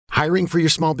Hiring for your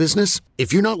small business?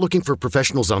 If you're not looking for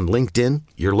professionals on LinkedIn,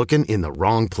 you're looking in the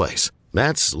wrong place.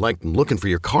 That's like looking for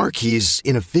your car keys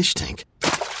in a fish tank.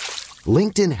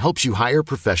 LinkedIn helps you hire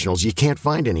professionals you can't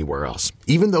find anywhere else,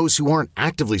 even those who aren't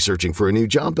actively searching for a new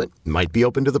job but might be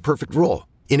open to the perfect role.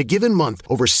 In a given month,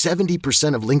 over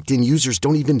 70% of LinkedIn users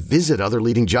don't even visit other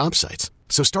leading job sites.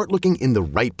 So start looking in the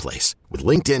right place. With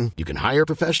LinkedIn, you can hire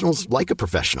professionals like a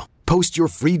professional. Post your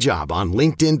free job on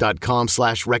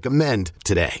linkedin.com/recommend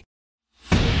today.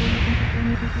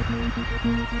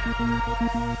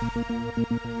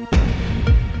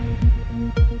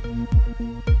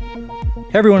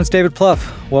 Hey everyone, it's David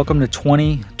Plouffe. Welcome to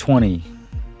 2020.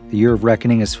 The year of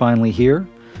reckoning is finally here.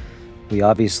 We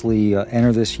obviously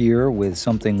enter this year with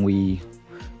something we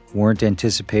weren't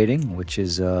anticipating, which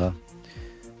is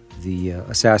the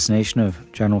assassination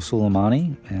of General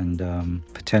Soleimani and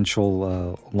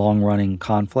potential long-running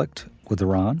conflict with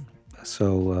Iran.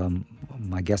 So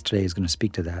my guest today is going to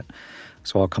speak to that.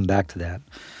 So I'll come back to that.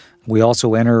 We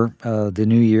also enter the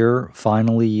new year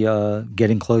finally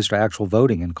getting close to actual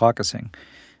voting and caucusing.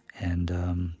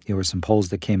 And there were some polls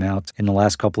that came out in the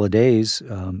last couple of days,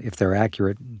 if they're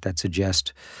accurate, that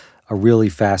suggest a really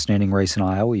fascinating race in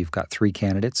Iowa. You've got three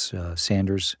candidates,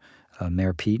 Sanders,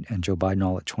 Mayor Pete, and Joe Biden,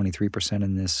 all at 23%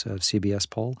 in this CBS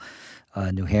poll.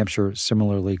 New Hampshire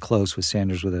similarly close with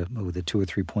Sanders with a 2 or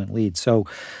 3 point lead. So,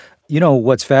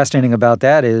 what's fascinating about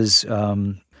that is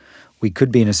we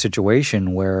could be in a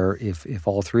situation where if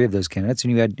all three of those candidates,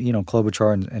 and you had,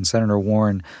 Klobuchar and Senator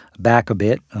Warren back a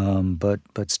bit,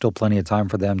 but still plenty of time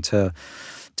for them to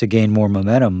gain more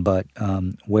momentum, but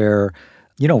where,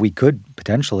 we could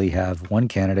potentially have one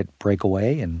candidate break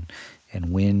away and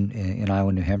win in Iowa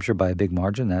and New Hampshire by a big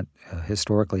margin. That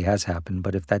historically has happened.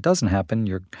 But if that doesn't happen,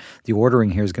 the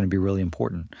ordering here is going to be really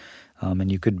important.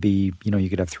 And you could be, you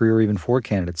could have 3 or even 4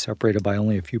 candidates separated by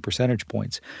only a few percentage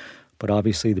points. But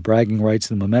obviously the bragging rights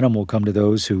and the momentum will come to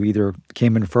those who either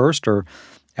came in first or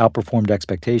outperformed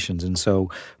expectations. And so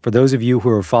for those of you who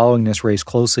are following this race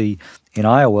closely in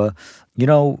Iowa,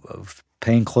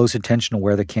 paying close attention to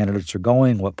where the candidates are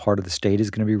going, what part of the state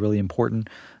is going to be really important.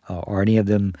 Are any of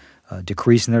them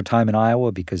decreasing their time in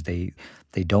Iowa because they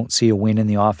don't see a win in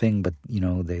the offing, but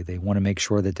they want to make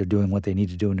sure that they're doing what they need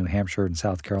to do in New Hampshire and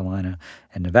South Carolina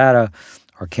and Nevada?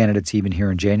 Are candidates even here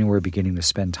in January beginning to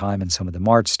spend time in some of the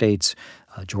March states,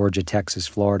 Georgia, Texas,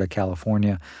 Florida,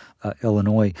 California,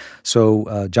 Illinois?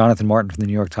 So Jonathan Martin from the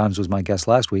New York Times was my guest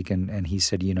last week, and he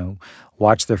said,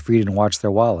 watch their feet and watch their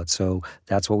wallet. So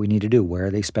that's what we need to do. Where are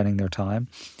they spending their time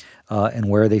and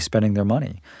where are they spending their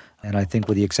money? And I think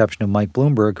with the exception of Mike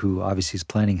Bloomberg, who obviously is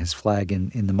planting his flag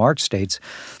in the March states,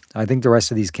 I think the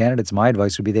rest of these candidates, my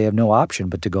advice would be they have no option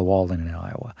but to go all in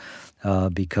Iowa.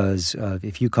 Because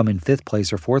if you come in 5th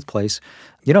place or 4th place,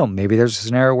 maybe there's a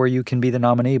scenario where you can be the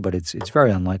nominee, but it's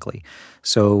very unlikely.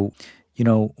 So,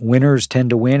 winners tend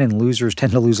to win and losers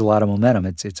tend to lose a lot of momentum.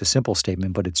 It's a simple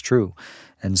statement, but it's true.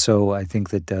 And so I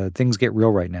think that things get real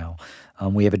right now.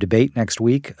 We have a debate next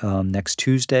week, next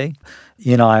Tuesday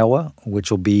in Iowa, which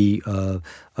will be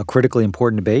a critically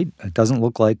important debate. It doesn't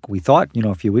look like we thought,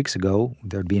 a few weeks ago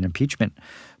there'd be an impeachment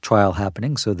trial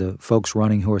happening. So the folks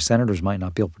running who are senators might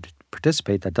not be able to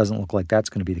participate. That doesn't look like that's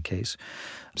going to be the case.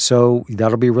 So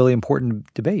that'll be a really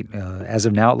important debate. As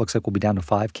of now, it looks like we'll be down to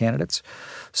 5 candidates.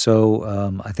 So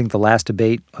I think the last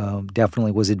debate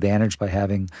definitely was advantaged by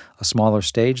having a smaller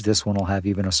stage. This one will have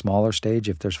even a smaller stage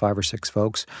if there's 5 or 6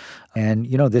 folks. And,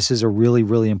 this is a really,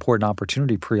 really important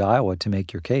opportunity pre-Iowa to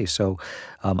make your case. So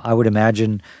I would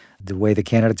imagine the way the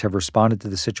candidates have responded to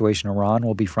the situation in Iran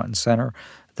will be front and center.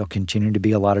 There'll continue to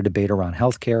be a lot of debate around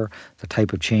healthcare, the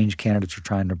type of change candidates are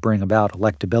trying to bring about,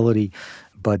 electability,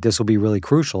 but this will be really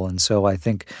crucial. And so I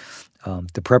think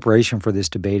the preparation for this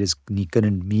debate is going to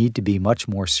need to be much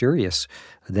more serious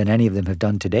than any of them have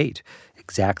done to date.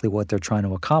 Exactly what they're trying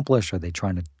to accomplish. Are they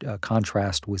trying to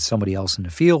contrast with somebody else in the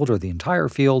field or the entire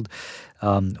field?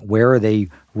 Where are they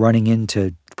running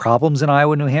into problems in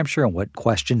Iowa, New Hampshire, and what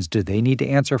questions do they need to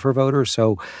answer for voters?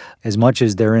 So as much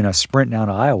as they're in a sprint now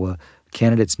to Iowa,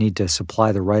 candidates need to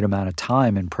supply the right amount of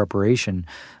time and preparation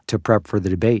to prep for the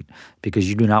debate, because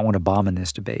you do not want to bomb in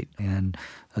this debate. And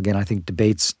again, I think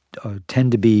debates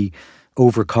tend to be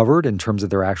overcovered in terms of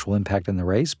their actual impact in the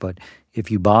race, but if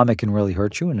you bomb, it can really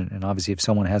hurt you. And obviously, if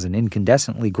someone has an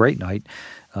incandescently great night,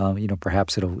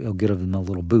 perhaps it'll give them a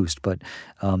little boost. But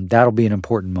that'll be an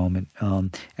important moment.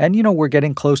 And we're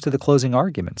getting close to the closing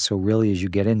arguments. So really, as you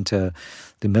get into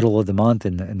the middle of the month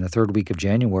and the third week of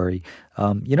January,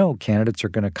 candidates are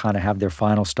going to kind of have their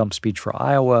final stump speech for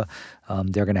Iowa.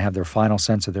 They're going to have their final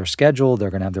sense of their schedule.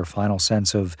 They're going to have their final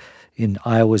sense of, in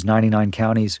Iowa's 99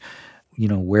 counties,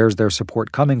 where's their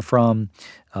support coming from?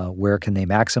 Where can they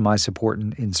maximize support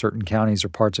in certain counties or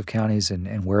parts of counties,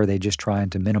 and where are they just trying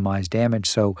to minimize damage?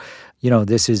 So,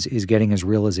 this is getting as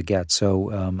real as it gets.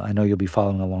 So I know you'll be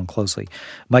following along closely.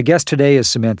 My guest today is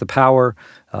Samantha Power,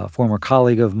 a former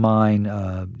colleague of mine,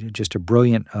 just a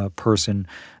brilliant person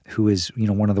who is,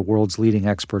 one of the world's leading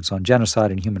experts on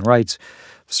genocide and human rights.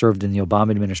 Served in the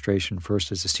Obama administration, first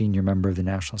as a senior member of the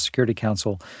National Security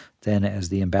Council, then as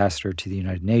the ambassador to the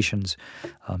United Nations.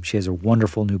 She has a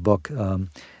wonderful new book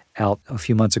out a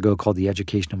few months ago called The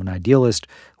Education of an Idealist,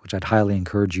 which I'd highly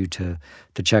encourage you to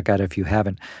check out if you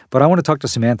haven't. But I want to talk to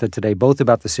Samantha today both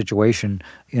about the situation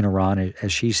in Iran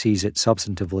as she sees it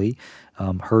substantively,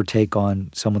 her take on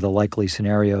some of the likely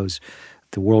scenarios,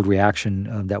 the world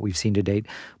reaction that we've seen to date.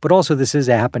 But also this is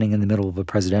happening in the middle of a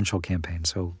presidential campaign,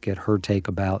 so get her take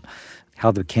about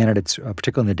how the candidates,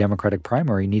 particularly in the Democratic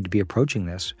primary, need to be approaching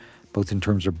this, both in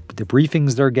terms of the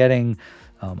briefings they're getting,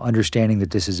 understanding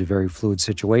that this is a very fluid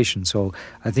situation. So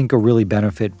I think a really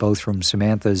benefit both from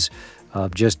Samantha's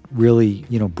just really,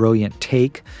 brilliant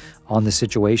take on the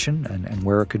situation and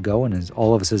where it could go. And as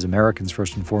all of us as Americans,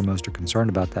 first and foremost, are concerned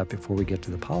about that before we get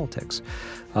to the politics.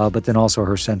 But then also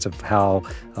her sense of how,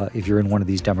 if you're in one of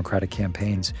these Democratic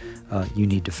campaigns, you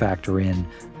need to factor in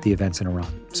the events in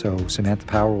Iran. So Samantha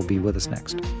Power will be with us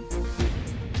next.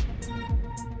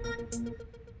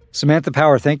 Samantha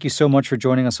Power, thank you so much for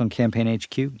joining us on Campaign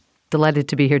HQ. Delighted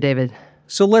to be here, David.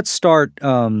 So let's start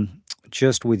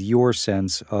just with your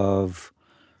sense of,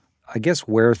 I guess,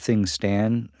 where things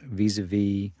stand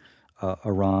vis-a-vis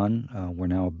Iran. We're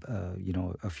now,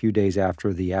 a few days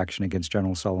after the action against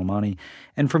General Soleimani.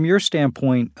 And from your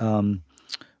standpoint,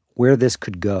 where this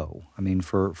could go. I mean,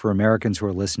 for Americans who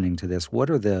are listening to this, what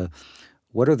are the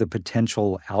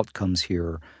potential outcomes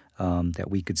here that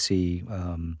we could see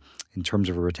in terms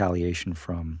of a retaliation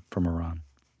from Iran?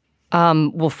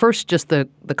 Well, first, just the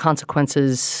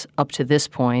consequences up to this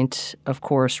point, of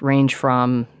course, range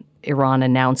from Iran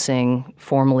announcing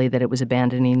formally that it was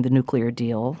abandoning the nuclear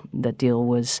deal. That deal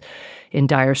was in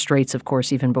dire straits, of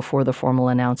course, even before the formal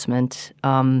announcement.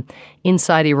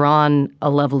 Inside Iran, a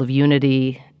level of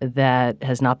unity that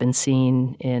has not been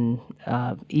seen in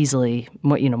easily,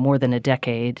 more than a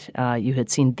decade. You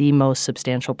had seen the most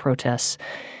substantial protests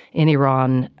in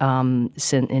Iran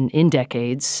in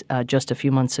decades, just a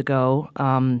few months ago.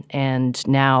 And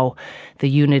now the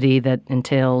unity that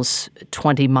entails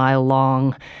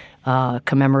 20-mile-long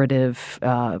commemorative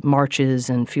marches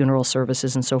and funeral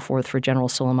services and so forth for General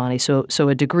Soleimani. So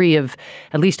a degree of,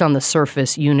 at least on the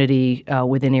surface, unity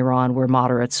within Iran where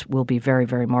moderates will be very,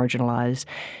 very marginalized.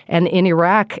 And in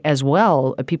Iraq as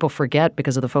well, people forget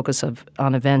because of the focus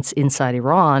on events inside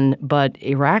Iran, but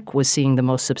Iraq was seeing the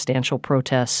most substantial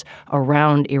protests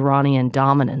around Iranian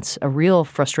dominance, a real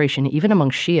frustration even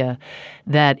among Shia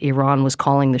that Iran was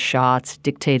calling the shots,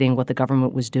 dictating what the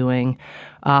government was doing.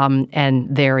 And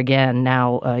there again,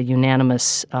 now a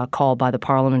unanimous call by the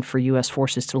parliament for U.S.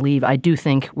 forces to leave. I do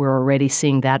think we're already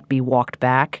seeing that be walked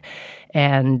back.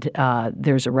 And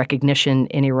there's a recognition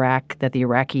in Iraq that the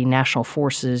Iraqi national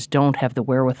forces don't have the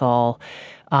wherewithal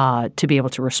to be able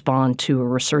to respond to a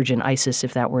resurgent ISIS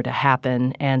if that were to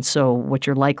happen. And so what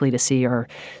you're likely to see are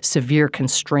severe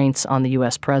constraints on the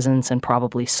U.S. presence and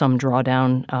probably some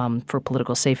drawdown for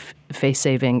political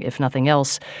face-saving, if nothing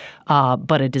else,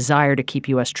 but a desire to keep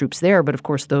U.S. troops there. But, of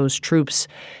course, those troops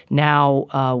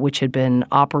now, which had been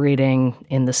operating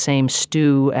in the same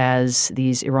stew as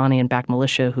these Iranian-backed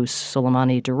militia who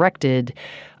Soleimani directed,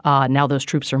 now those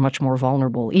troops are much more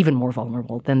vulnerable, even more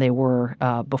vulnerable than they were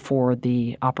before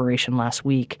the operation last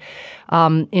week.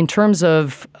 In terms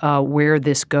of where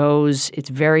this goes, it's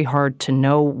very hard to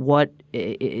know what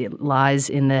it lies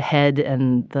in the head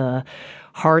and the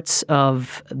hearts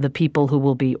of the people who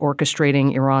will be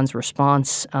orchestrating Iran's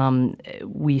response.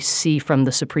 We see from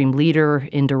the supreme leader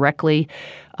indirectly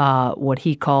what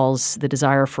he calls the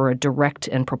desire for a direct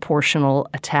and proportional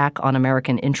attack on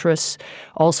American interests.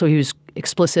 Also, he was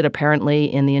explicit,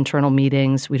 apparently, in the internal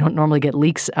meetings. We don't normally get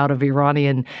leaks out of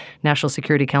Iranian National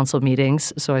Security Council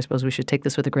meetings, so I suppose we should take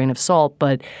this with a grain of salt,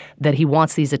 but that he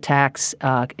wants these attacks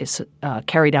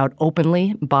carried out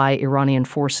openly by Iranian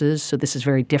forces. So this is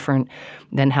very different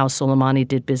than how Soleimani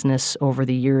did business over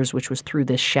the years, which was through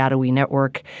this shadowy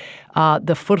network.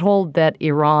 The foothold that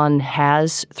Iran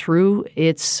has through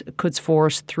its Quds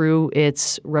Force, through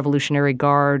its Revolutionary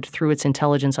Guard, through its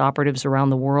intelligence operatives around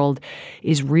the world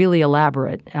is really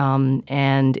elaborate.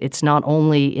 And it's not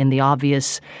only in the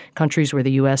obvious countries where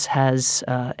the U.S. has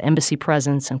embassy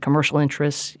presence and commercial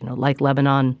interests, like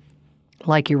Lebanon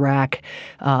like Iraq,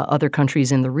 other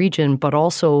countries in the region, but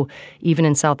also even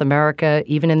in South America,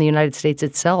 even in the United States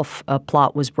itself, a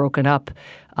plot was broken up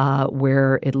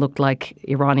where it looked like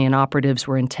Iranian operatives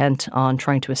were intent on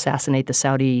trying to assassinate the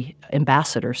Saudi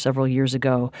ambassador several years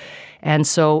ago. And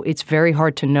so it's very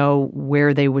hard to know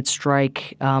where they would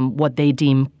strike what they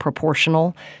deem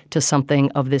proportional to something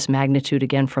of this magnitude,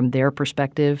 again, from their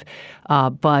perspective.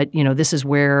 But, this is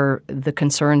where the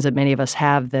concerns that many of us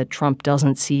have that Trump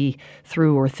doesn't see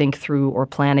through or think through or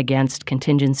plan against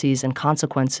contingencies and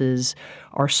consequences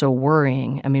are so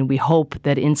worrying. I mean, we hope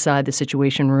that inside the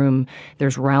Situation Room,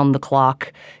 there's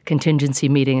round-the-clock contingency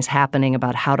meetings happening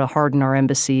about how to harden our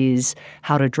embassies,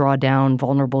 how to draw down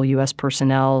vulnerable U.S.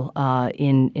 personnel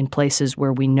in places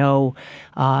where we know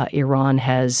Iran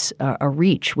has a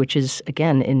reach, which is,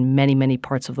 again, in many, many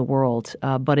parts of the world.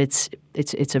 But it's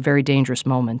a very dangerous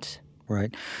moment.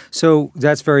 Right. So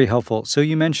that's very helpful. So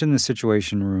you mentioned the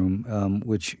Situation Room,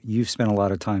 which you've spent a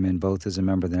lot of time in, both as a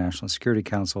member of the National Security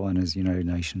Council and as United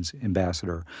Nations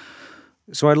ambassador.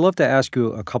 So I'd love to ask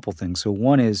you a couple things. So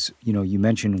one is, you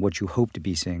mentioned what you hope to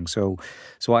be seeing. So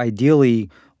ideally,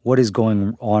 what is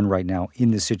going on right now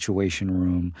in the Situation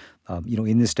Room,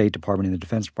 in the State Department, in the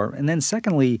Defense Department? And then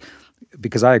secondly,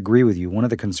 because I agree with you, one of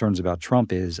the concerns about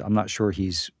Trump is I'm not sure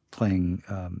he's playing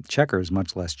checkers,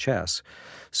 much less chess.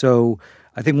 So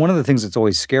I think one of the things that's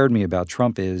always scared me about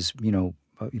Trump is,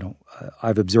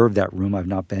 I've observed that room. I've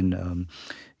not been,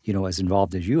 as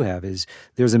involved as you have, is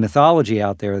there's a mythology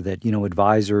out there that,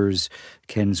 advisors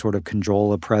can sort of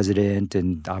cajole a president,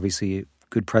 and obviously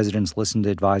good presidents listen to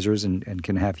advisors and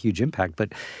can have huge impact.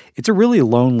 But it's a really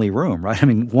lonely room, right? I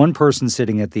mean, one person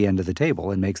sitting at the end of the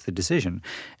table and makes the decision,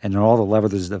 and then all the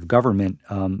levers of government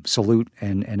salute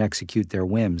and execute their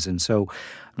whims. And so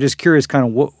I'm just curious kind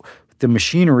of what the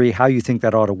machinery, how you think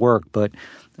that ought to work. But,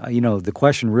 the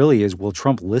question really is, will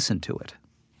Trump listen to it?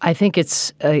 I think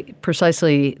it's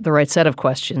precisely the right set of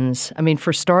questions. I mean,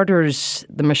 for starters,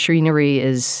 the machinery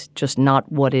is just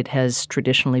not what it has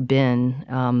traditionally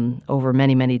been over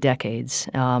many, many decades.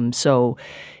 So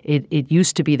it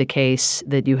used to be the case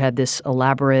that you had this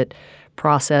elaborate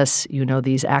process,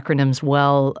 these acronyms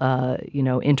well,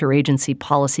 interagency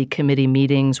policy committee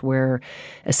meetings where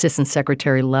assistant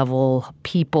secretary level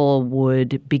people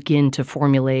would begin to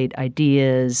formulate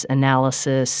ideas,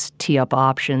 analysis, tee up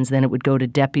options. Then it would go to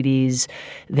deputies.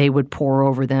 They would pore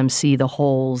over them, see the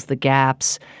holes, the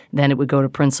gaps. Then it would go to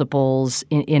principals.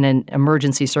 In an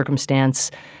emergency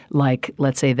circumstance like,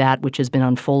 let's say, that which has been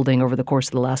unfolding over the course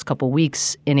of the last couple of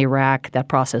weeks in Iraq, that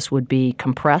process would be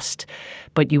compressed.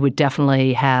 But you would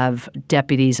definitely have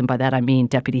deputies, and by that I mean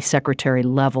deputy secretary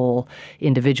level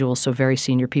individuals, so very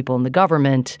senior people in the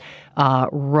government,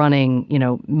 running,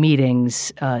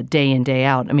 meetings day in, day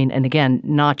out. I mean, and again,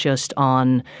 not just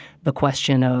on the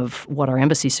question of what our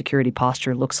embassy security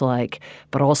posture looks like,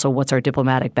 but also what's our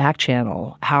diplomatic back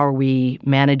channel? How are we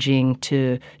managing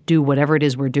to do whatever it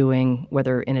is we're doing,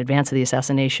 whether in advance of the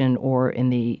assassination or in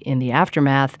the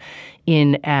aftermath,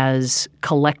 in as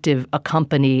collective a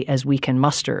company as we can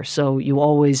muster. So you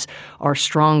always are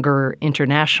stronger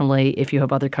internationally if you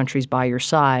have other countries by your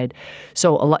side.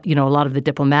 So a lot of the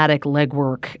diplomatic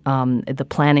legwork, the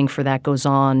planning for that goes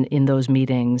on in those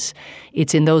meetings.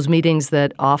 It's in those meetings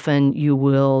that often you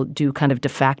will do kind of de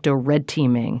facto red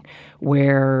teaming,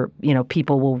 where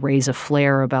people will raise a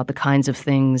flare about the kinds of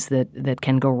things that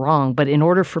can go wrong. But in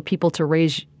order for people to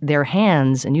raise their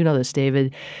hands, and you know this,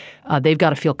 David, they've got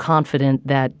to feel confident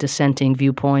that dissenting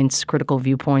viewpoints, critical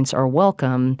viewpoints are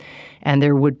welcome. And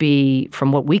there would be,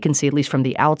 from what we can see, at least from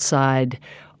the outside,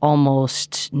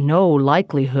 almost no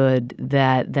likelihood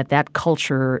that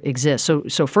culture exists.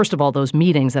 So first of all, those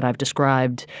meetings that I've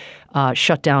described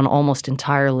shut down almost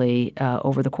entirely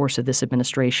over the course of this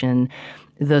administration.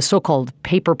 The so-called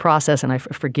paper process, and I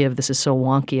forgive, this is so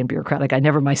wonky and bureaucratic. I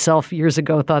never myself years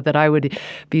ago thought that I would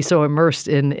be so immersed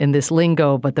in this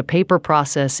lingo, but the paper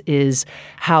process is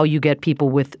how you get people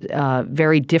with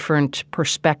very different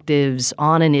perspectives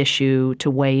on an issue to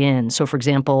weigh in. So, for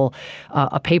example,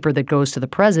 a paper that goes to the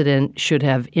president should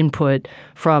have input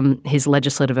from his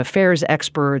legislative affairs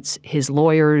experts, his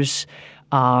lawyers,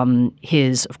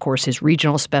 his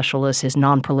regional specialists, his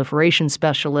nonproliferation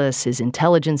specialists, his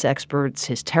intelligence experts,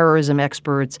 his terrorism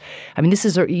experts. I mean,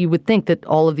 you would think that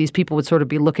all of these people would sort of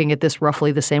be looking at this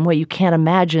roughly the same way. You can't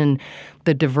imagine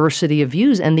the diversity of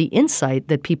views and the insight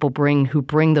that people bring who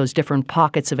bring those different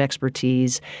pockets of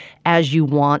expertise as you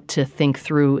want to think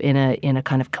through in a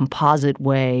kind of composite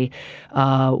way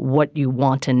what you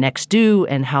want to next do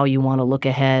and how you want to look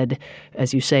ahead,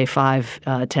 as you say,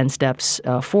 5-10 steps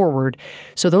forward.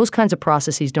 So those kinds of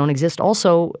processes don't exist.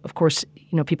 Also, of course,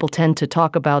 people tend to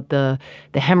talk about the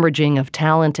hemorrhaging of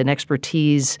talent and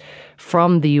expertise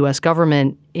from the U.S.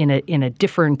 government in a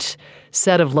different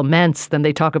set of laments than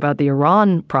they talk about the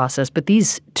Iran process. But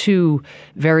these two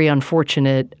very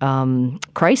unfortunate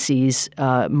crises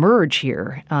merge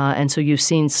here. And so you've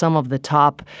seen some of the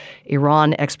top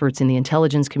Iran experts in the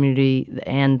intelligence community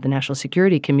and the national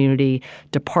security community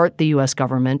depart the U.S.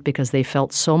 government because they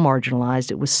felt so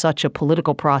marginalized. It was such a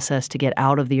political process to get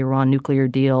out of the Iran nuclear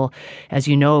deal. As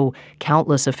you know,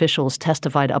 countless officials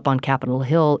testified up on Capitol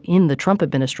Hill in the Trump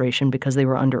administration because they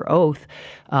were under oath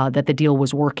that the deal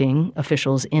was working.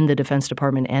 Officials in the Defense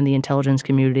Department and the intelligence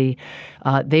community,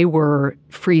 they were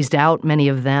freezed out, many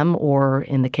of them, or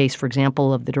in the case, for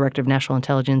example, of the Director of National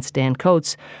Intelligence, Dan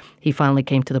Coats, he finally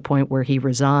came to the point where he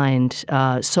resigned.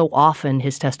 So often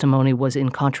his testimony was in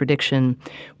contradiction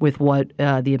with what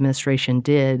the administration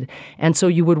did. And so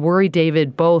you would worry,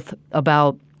 David, both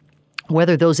about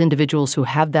whether those individuals who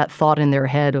have that thought in their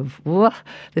head of,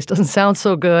 this doesn't sound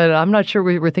so good, I'm not sure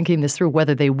we were thinking this through,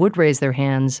 whether they would raise their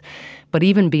hands. But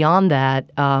even beyond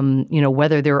that,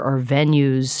 whether there are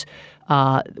venues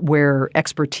where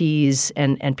expertise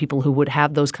and people who would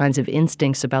have those kinds of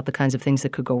instincts about the kinds of things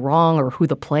that could go wrong or who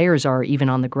the players are even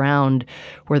on the ground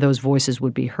where those voices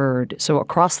would be heard. So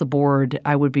across the board,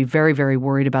 I would be very, very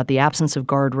worried about the absence of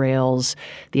guardrails,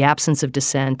 the absence of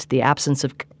dissent, the absence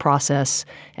of process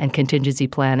and contingency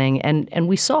planning. And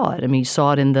we saw it. I mean, you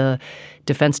saw it in the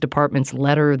Defense Department's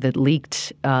letter that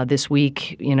leaked this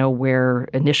week, where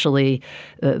initially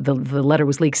the letter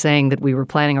was leaked saying that we were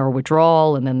planning our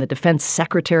withdrawal, and then the defense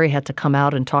secretary had to come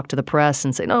out and talk to the press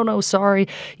and say, no, sorry.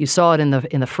 You saw it in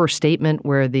the first statement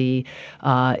where the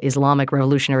Islamic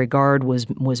Revolutionary Guard was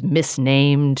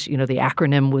misnamed. The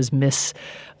acronym was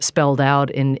misspelled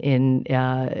out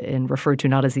and referred to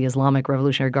not as the Islamic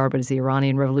Revolutionary Guard, but as the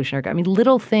Iranian Revolutionary Guard. I mean,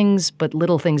 little things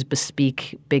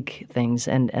bespeak big things,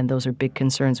 and those are big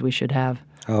concerns we should have.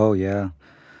 Oh, yeah.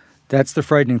 That's the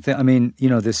frightening thing. I mean,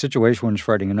 the situation was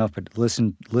frightening enough, but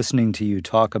listening to you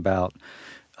talk about,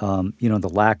 the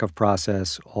lack of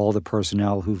process, all the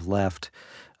personnel who've left,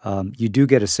 you do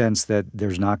get a sense that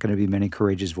there's not going to be many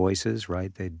courageous voices,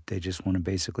 right? They just want to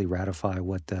basically ratify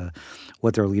what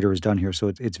their leader has done here. So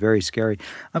it's very scary.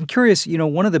 I'm curious,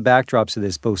 one of the backdrops of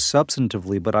this, both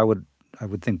substantively, but I would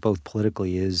think both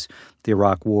politically, is the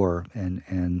Iraq War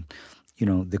and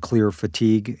the clear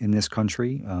fatigue in this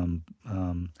country.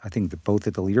 I think that both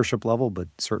at the leadership level, but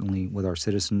certainly with our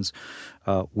citizens,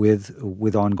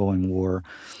 with ongoing war.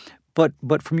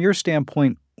 But from your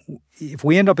standpoint, if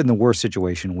we end up in the worst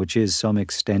situation, which is some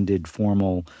extended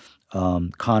formal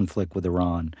conflict with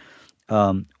Iran,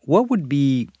 what would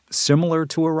be similar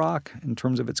to Iraq in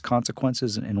terms of its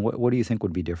consequences, and what do you think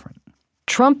would be different?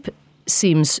 Trump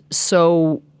seems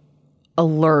so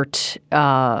alert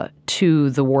to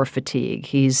the war fatigue.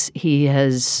 He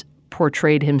has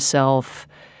portrayed himself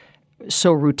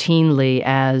so routinely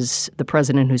as the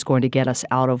president who's going to get us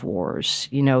out of wars.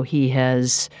 He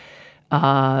has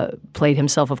played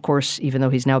himself, of course, even though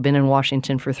he's now been in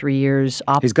Washington for 3 years.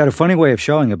 He's got a funny way of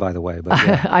showing it, by the way. But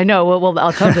yeah. I know. Well,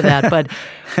 I'll come to that.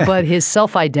 But his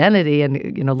self-identity,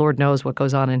 and Lord knows what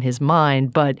goes on in his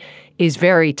mind, but is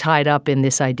very tied up in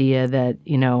this idea that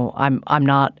I'm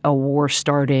not a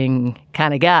war-starting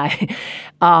kind of guy,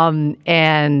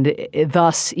 and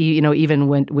thus even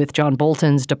with John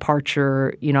Bolton's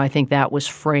departure, I think that was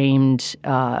framed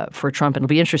for Trump. And it'll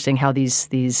be interesting how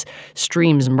these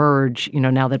streams merge.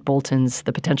 Now that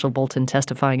the potential Bolton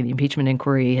testifying in the impeachment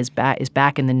inquiry is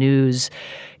back in the news.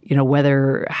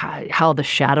 Whether how the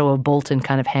shadow of Bolton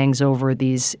kind of hangs over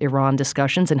these Iran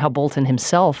discussions and how Bolton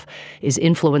himself is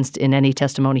influenced in any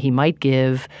testimony he might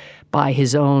give by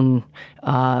his own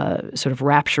sort of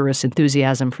rapturous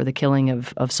enthusiasm for the killing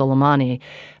of Soleimani.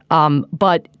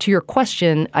 But to your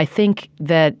question, I think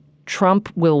that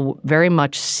Trump will very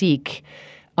much seek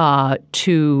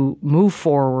to move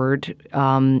forward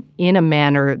in a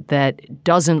manner that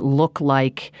doesn't look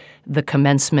like the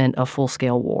commencement of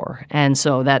full-scale war. And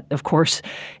so that, of course,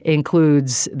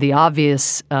 includes the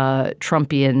obvious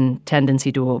Trumpian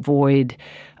tendency to avoid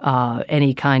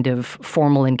any kind of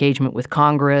formal engagement with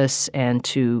Congress and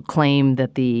to claim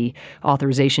that the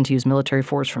authorization to use military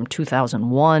force from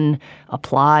 2001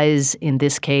 applies in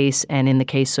this case, and in the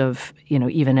case of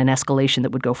even an escalation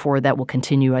that would go forward, that will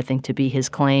continue, I think, to be his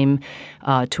claim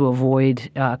to avoid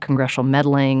congressional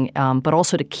meddling, but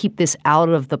also to keep this out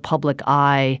of the public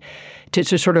eye,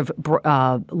 to sort of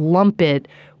lump it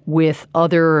with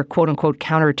other quote-unquote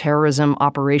counterterrorism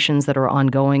operations that are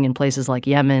ongoing in places like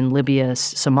Yemen, Libya,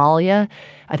 Somalia.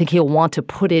 I think he'll want to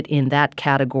put it in that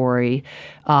category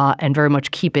and very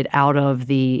much keep it out of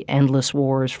the endless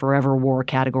wars, forever war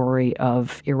category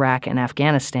of Iraq and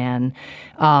Afghanistan.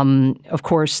 Of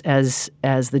course, as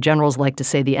the generals like to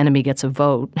say, the enemy gets a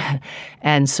vote.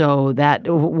 And so that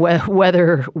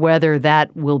whether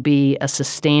that will be a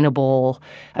sustainable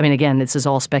 – I mean, again, this is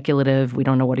all speculative. We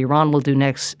don't know what Iran will do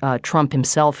next. Trump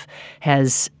himself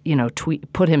has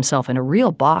put himself in a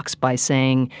real box by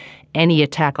saying any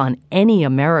attack on any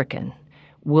American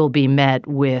will be met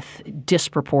with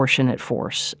disproportionate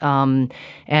force. And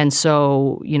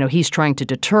so, he's trying to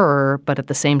deter, but at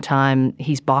the same time,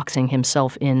 he's boxing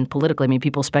himself in politically. I mean,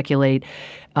 people speculate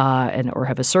or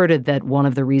have asserted that one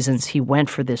of the reasons he went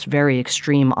for this very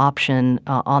extreme option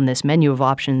on this menu of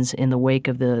options in the wake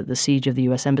of the siege of the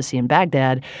U.S. Embassy in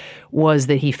Baghdad was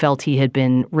that he felt he had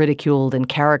been ridiculed and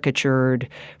caricatured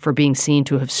for being seen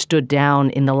to have stood down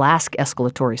in the last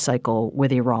escalatory cycle with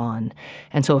Iran.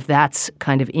 And so if that's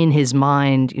kind of in his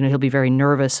mind, he'll be very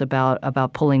nervous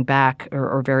about pulling back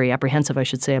or very apprehensive, I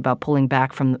should say, about pulling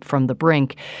back from the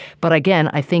brink. But again,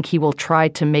 I think he will try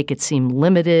to make it seem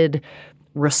limited,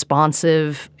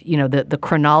 responsive. The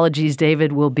chronologies,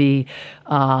 David, will be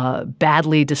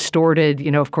badly distorted.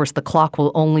 Of course, the clock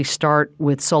will only start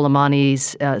with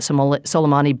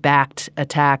Soleimani-backed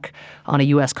attack on a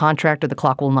U.S. contractor. The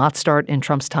clock will not start in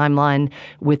Trump's timeline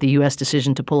with the U.S.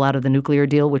 decision to pull out of the nuclear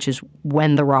deal, which is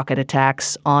when the rocket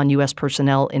attacks on U.S.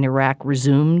 personnel in Iraq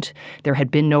resumed. There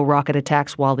had been no rocket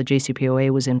attacks while the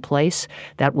JCPOA was in place.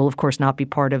 That will, of course, not be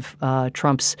part of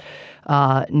Trump's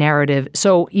narrative.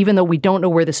 So even though we don't know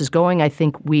where this is going, I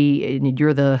think I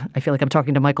feel like I'm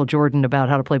talking to Michael Jordan about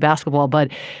how to play basketball, but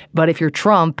if you're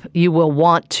Trump, you will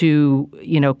want to,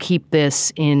 keep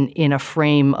this in a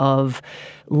frame of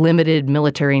limited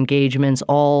military engagements,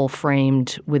 all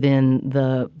framed within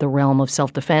the realm of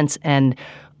self-defense. And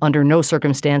under no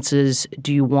circumstances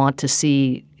do you want to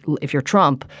see, if you're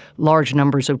Trump, large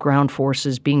numbers of ground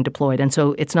forces being deployed. And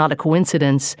so it's not a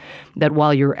coincidence that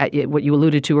while you're at what you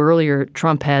alluded to earlier,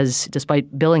 Trump has,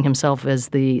 despite billing himself as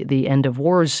the end of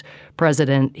wars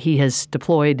president, he has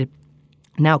deployed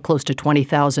now close to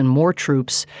 20,000 more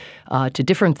troops to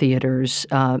different theaters,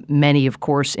 many, of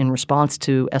course, in response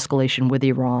to escalation with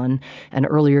Iran, an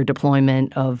earlier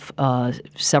deployment of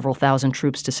several thousand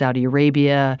troops to Saudi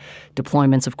Arabia,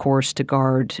 deployments, of course, to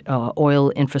guard oil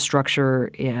infrastructure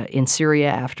in Syria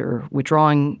after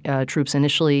withdrawing troops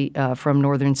initially from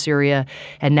northern Syria,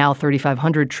 and now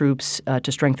 3,500 troops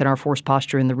to strengthen our force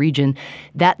posture in the region.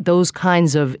 Those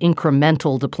kinds of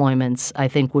incremental deployments, I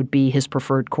think, would be his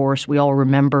preferred course. We all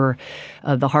remember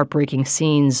the heartbreaking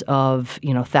scenes of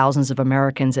thousands of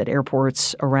Americans at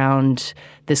airports around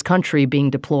this country being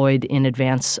deployed in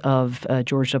advance of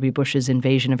George W. Bush's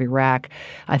invasion of Iraq.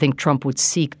 I think Trump would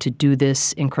seek to do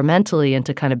this incrementally and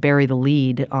to kind of bury the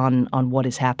lead on what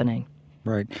is happening.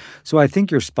 Right. So I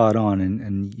think you're spot on,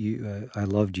 and you, I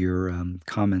loved your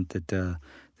comment that the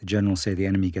generals say the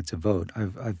enemy gets a vote.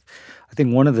 I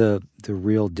think one of the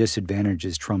real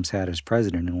disadvantages Trump's had as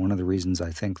president, and one of the reasons I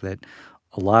think that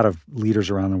a lot of leaders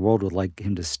around the world would like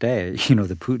him to stay,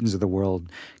 the Putins of the world,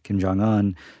 Kim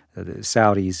Jong-un, the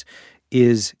Saudis,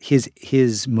 is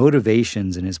his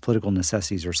motivations and his political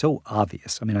necessities are so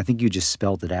obvious. I mean, I think you just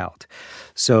spelled it out.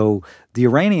 So the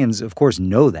Iranians, of course,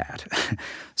 know that.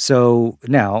 So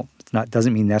now,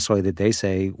 doesn't mean necessarily that they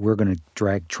say we're going to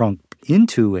drag Trump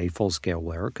into a full-scale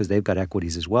war because they've got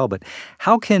equities as well. But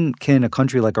how can a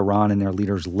country like Iran and their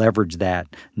leaders leverage that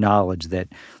knowledge that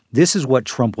this is what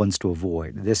Trump wants to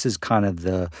avoid? This is kind of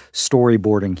the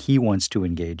storyboarding he wants to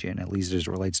engage in, at least as it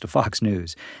relates to Fox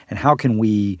News. And how can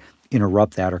we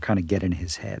interrupt that or kind of get in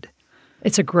his head?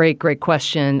 It's a great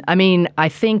question. I mean, I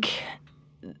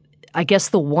guess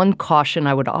the one caution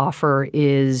I would offer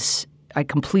is I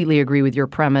completely agree with your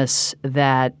premise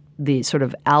that the sort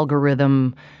of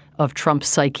algorithm of Trump's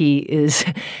psyche is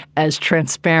as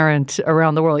transparent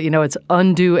around the world. It's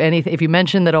undo anything. If you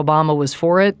mention that Obama was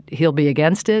for it, he'll be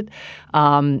against it.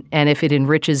 And if it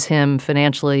enriches him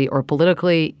financially or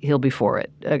politically, he'll be for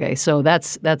it. Okay, so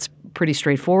that's pretty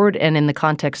straightforward. And in the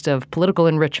context of political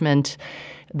enrichment,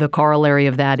 the corollary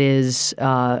of that is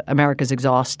America's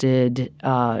exhausted.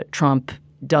 Trump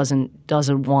doesn't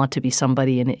want to be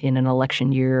somebody in an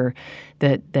election year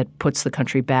that puts the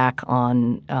country back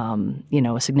on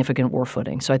a significant war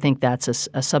footing. So I think that's a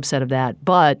subset of that.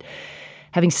 But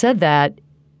having said that,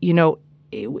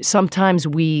 sometimes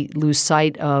we lose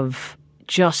sight of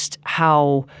just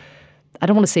how, I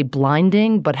don't want to say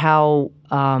blinding, but how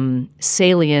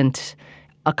salient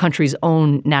a country's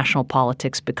own national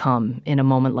politics become in a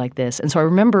moment like this. And so I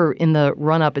remember in the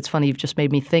run-up, it's funny, you've just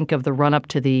made me think of the run-up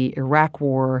to the Iraq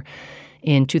War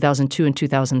in 2002 and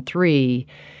 2003.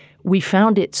 We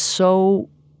found it so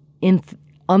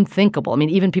unthinkable. I mean,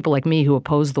 even people like me who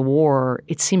opposed the war,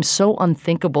 it seems so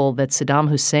unthinkable that Saddam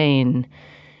Hussein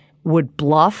would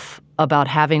bluff about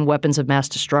having weapons of mass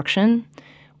destruction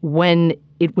when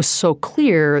it was so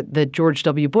clear that George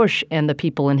W. Bush and the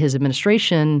people in his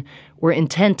administration were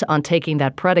intent on taking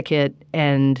that predicate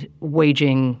and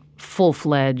waging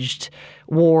full-fledged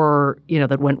war,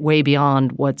 that went way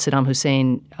beyond what Saddam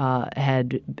Hussein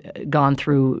had gone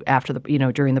through after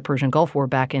during the Persian Gulf War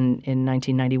back in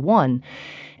 1991.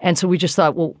 And so we just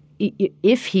thought, well,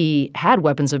 if he had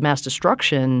weapons of mass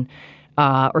destruction,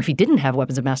 or if he didn't have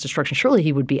weapons of mass destruction, surely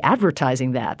he would be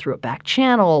advertising that through a back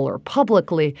channel or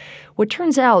publicly. What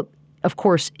turns out, of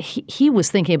course, he was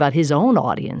thinking about his own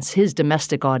audience, his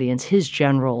domestic audience, his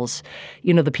generals,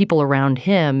 the people around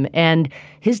him. And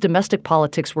his domestic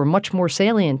politics were much more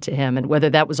salient to him. And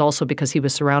whether that was also because he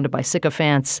was surrounded by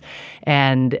sycophants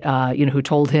and, who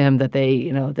told him that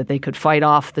they could fight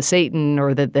off the Satan,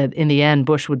 or that in the end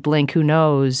Bush would blink, who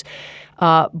knows.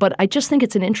 But I just think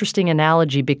it's an interesting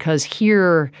analogy because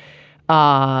here,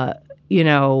 the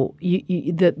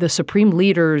Supreme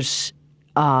Leader's,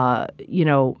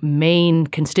 main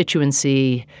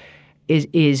constituency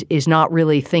is not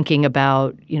really thinking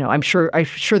about, I'm sure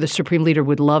the Supreme Leader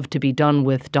would love to be done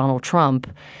with Donald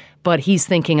Trump, but he's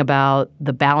thinking about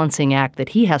the balancing act that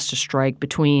he has to strike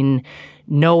between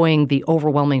knowing the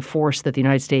overwhelming force that the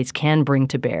United States can bring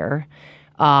to bear,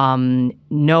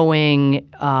 knowing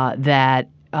that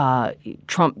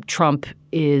Trump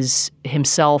is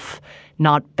himself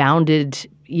not bounded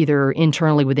either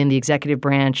internally within the executive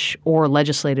branch or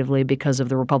legislatively because of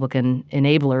the Republican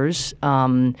enablers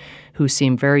who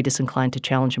seem very disinclined to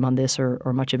challenge him on this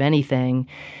or much of anything.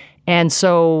 And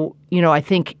so, I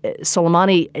think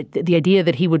Soleimani, the idea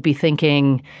that he would be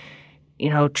thinking,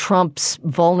 Trump's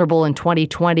vulnerable in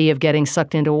 2020 of getting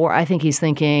sucked into war. I think he's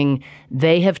thinking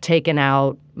they have taken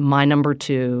out my number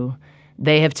two.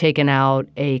 They have taken out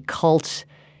a cult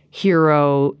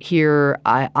hero here.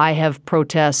 I have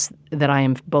protests that I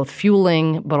am both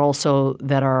fueling, but also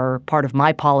that are part of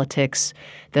my politics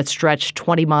that stretch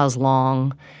 20 miles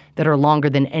long, that are longer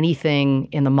than anything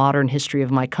in the modern history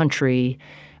of my country.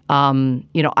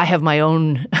 I have my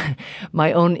own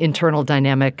internal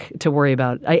dynamic to worry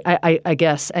about, I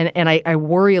guess, and I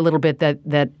worry a little bit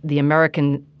that the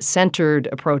American-centered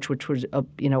approach, which was,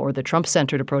 or the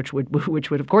Trump-centered approach, which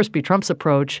would of course be Trump's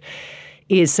approach,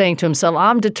 is saying to himself,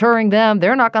 "I'm deterring them.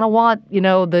 They're not going to want,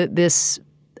 this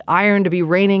iron to be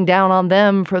raining down on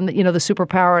them from the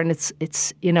superpower." And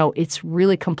it's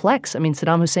really complex. I mean,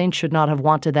 Saddam Hussein should not have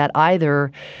wanted that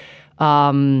either.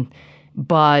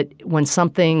 But when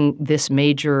something this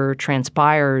major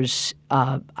transpires,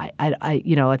 I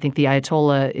think the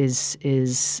Ayatollah is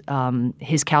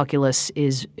his calculus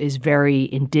is very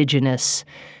indigenous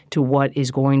to what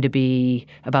is going to be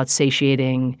about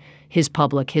satiating his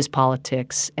public, his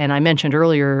politics. And I mentioned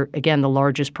earlier, again, the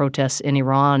largest protests in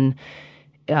Iran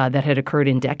that had occurred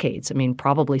in decades. I mean,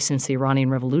 probably since the Iranian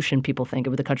Revolution, people think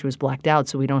of it, the country was blacked out,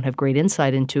 so we don't have great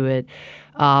insight into it.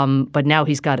 But now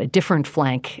he's got a different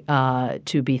flank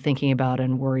to be thinking about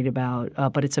and worried about.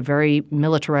 But it's a very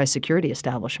militarized security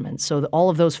establishment. So all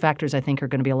of those factors, I think, are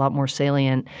going to be a lot more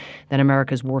salient than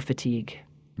America's war fatigue.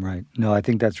 Right. No, I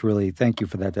think that's really – thank you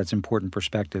for that. That's important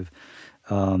perspective.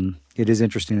 It is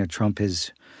interesting that Trump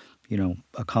has –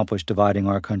 accomplished dividing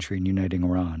our country and uniting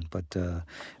Iran. But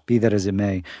be that as it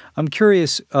may, I'm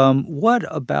curious, what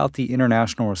about the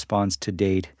international response to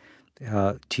date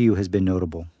to you has been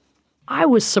notable? I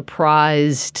was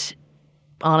surprised,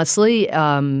 honestly,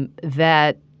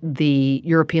 that the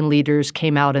European leaders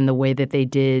came out in the way that they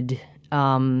did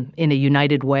in a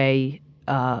united way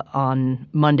on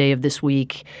Monday of this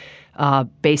week,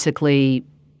 basically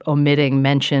omitting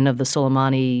mention of the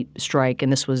Soleimani strike.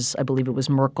 And this was, I believe it was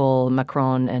Merkel,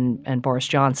 Macron, and Boris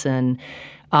Johnson,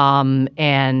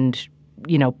 and,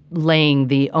 laying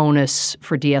the onus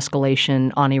for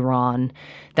de-escalation on Iran.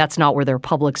 That's not where their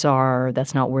publics are.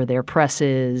 That's not where their press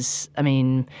is. I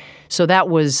mean, so that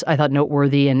was, I thought,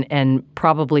 noteworthy and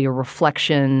probably a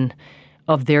reflection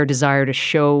of their desire to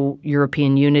show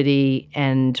European unity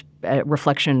and a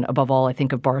reflection, above all, I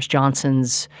think, of Boris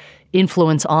Johnson's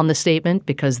influence on the statement,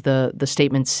 because the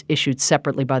statements issued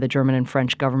separately by the German and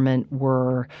French government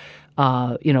were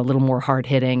a little more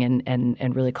hard-hitting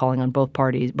and really calling on both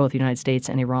parties, both the United States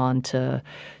and Iran, to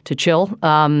chill.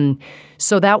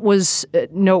 So that was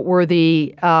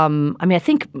noteworthy. I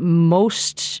think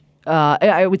most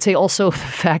I would say also the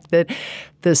fact that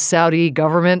the Saudi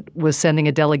government was sending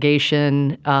a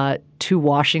delegation to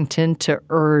Washington to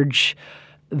urge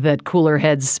that cooler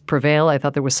heads prevail. I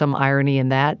thought there was some irony in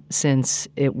that, since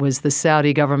it was the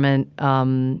Saudi government,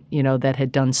 that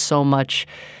had done so much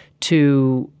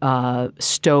to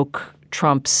stoke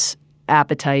Trump's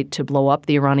appetite to blow up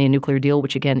the Iranian nuclear deal,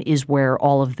 which again is where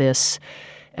all of this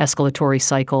escalatory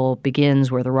cycle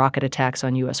begins, where the rocket attacks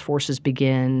on U.S. forces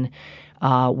begin,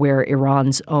 where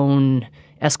Iran's own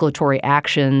escalatory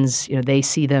actions, they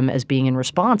see them as being in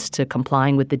response to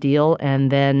complying with the deal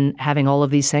and then having all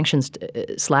of these sanctions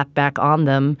slapped back on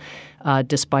them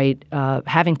despite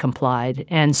having complied.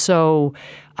 And so,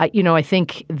 I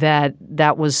think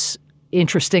that was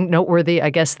interesting, noteworthy, I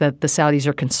guess, that the Saudis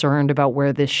are concerned about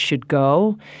where this should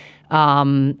go.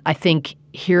 I think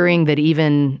hearing that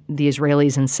even the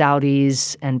Israelis and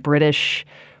Saudis and British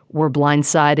were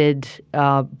blindsided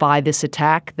by this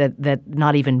attack, that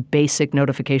not even basic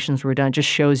notifications were done, just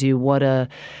shows you what a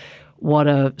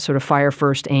sort of fire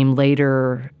first, aim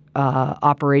later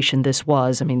operation this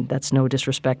was. I mean, that's no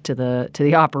disrespect to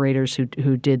the operators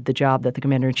who did the job that the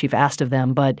commander-in-chief asked of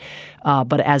them, but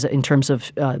as in terms of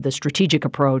the strategic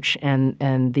approach and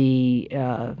the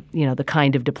the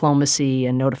kind of diplomacy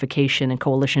and notification and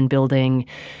coalition building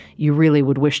you really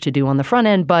would wish to do on the front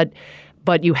end, but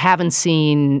you haven't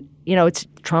seen. It's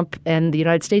Trump and the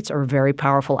United States are very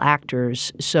powerful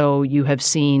actors, so you have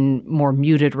seen more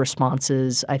muted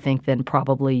responses, I think, than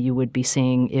probably you would be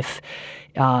seeing if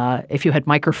you had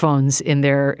microphones in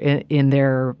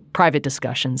their private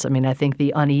discussions. I mean, I think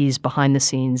the unease behind the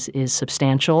scenes is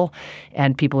substantial,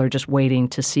 and people are just waiting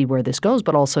to see where this goes,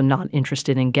 but also not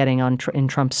interested in getting in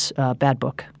Trump's bad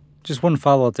book. Just one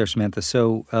follow-up there, Samantha.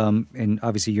 So, and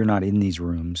obviously you're not in these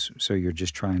rooms, so you're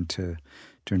just trying to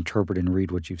interpret and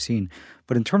read what you've seen.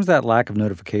 But in terms of that lack of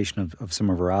notification of some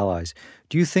of our allies,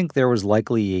 do you think there was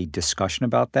likely a discussion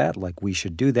about that, like we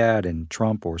should do that and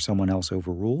Trump or someone else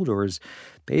overruled? Or is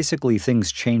basically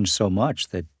things changed so much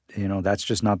that, that's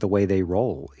just not the way they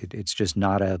roll? It's just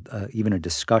not even a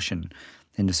discussion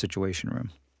in the Situation Room.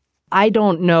 I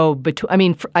don't know. But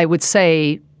I would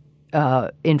say,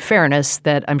 in fairness,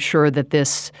 that I'm sure that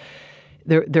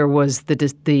there was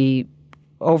the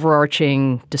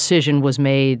overarching decision was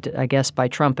made, I guess, by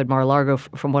Trump at Mar-a-Lago,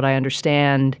 from what I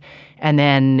understand, and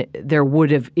then it would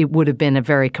have been a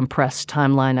very compressed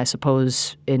timeline, I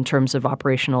suppose, in terms of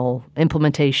operational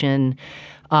implementation.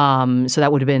 So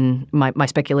that would have been my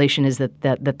speculation, is that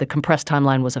the compressed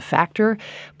timeline was a factor.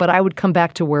 But I would come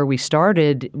back to where we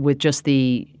started with just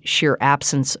the sheer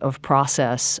absence of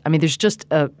process. I mean, there's just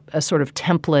a sort of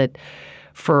template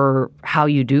for how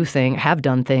you have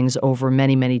done things over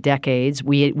many, many decades.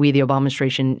 We, the Obama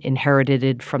administration, inherited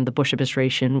it from the Bush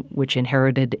administration, which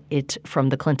inherited it from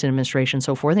the Clinton administration,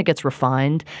 so forth. It gets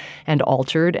refined and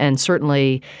altered. And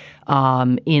certainly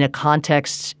in a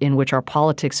context in which our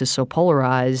politics is so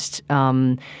polarized,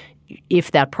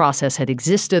 if that process had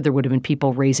existed, there would have been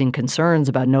people raising concerns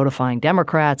about notifying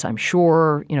Democrats, I'm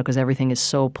sure, because everything is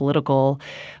so political.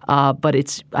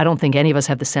 But I don't think any of us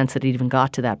have the sense that it even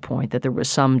got to that point, that there was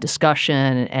some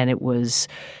discussion and it was,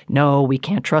 no, we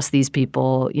can't trust these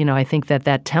people. I think that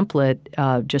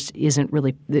template just isn't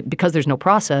really – because there's no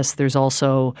process, there's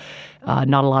also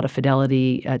not a lot of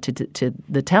fidelity to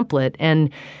the template. And,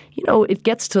 it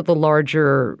gets to the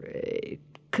larger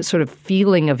sort of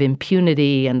feeling of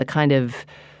impunity and the kind of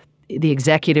the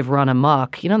executive run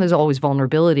amok. There's always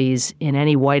vulnerabilities in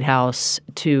any White House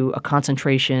to a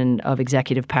concentration of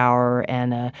executive power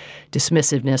and a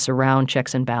dismissiveness around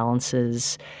checks and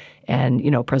balances. And,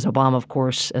 President Obama, of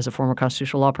course, as a former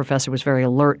constitutional law professor, was very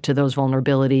alert to those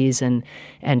vulnerabilities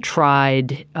and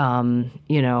tried,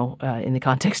 in the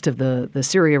context of the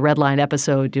Syria Red Line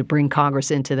episode, to bring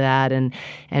Congress into that and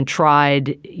tried,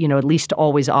 at least to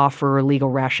always offer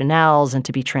legal rationales and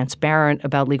to be transparent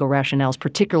about legal rationales,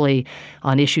 particularly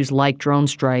on issues like drone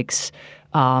strikes,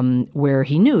 where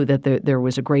he knew that there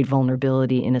was a great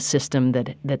vulnerability in a system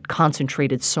that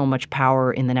concentrated so much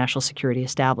power in the national security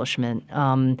establishment.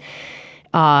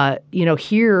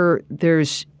 Here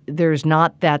there's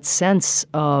not that sense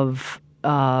of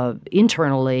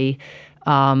internally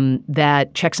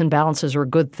that checks and balances are a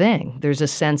good thing. There's a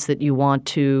sense that you want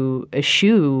to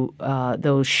eschew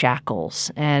those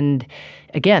shackles. And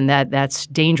again, that's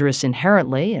dangerous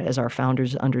inherently, as our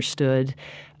founders understood.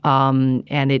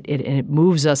 And it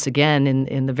moves us again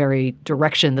in the very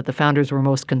direction that the founders were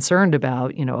most concerned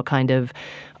about, a kind of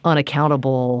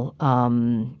unaccountable,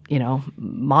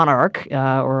 monarch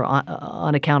or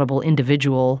unaccountable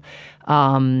individual.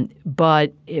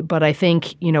 But I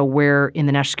think, where in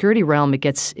the national security realm it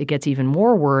gets even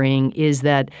more worrying is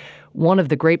that one of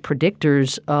the great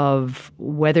predictors of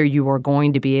whether you are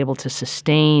going to be able to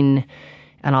sustain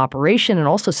an operation and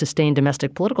also sustain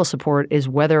domestic political support is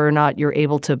whether or not you're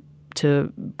able to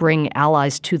bring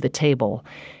allies to the table.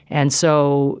 And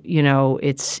so,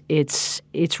 it's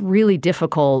really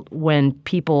difficult when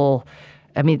people,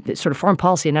 sort of foreign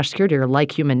policy and national security are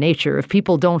like human nature. If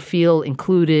people don't feel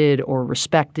included or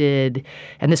respected,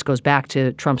 and this goes back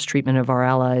to Trump's treatment of our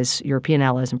allies, European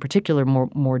allies in particular,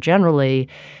 more generally,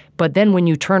 but then when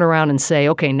you turn around and say,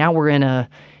 okay, now we're in a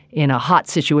hot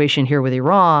situation here with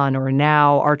Iran, or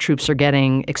now our troops are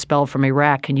getting expelled from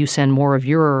Iraq, can you send more of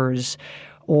yours?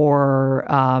 Or,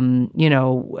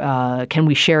 can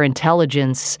we share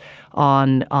intelligence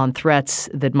on threats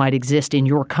that might exist in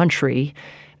your country?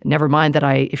 Never mind that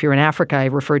if you're in Africa, I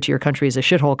referred to your country as a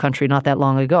shithole country not that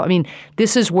long ago.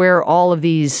 This is where all of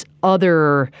these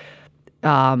other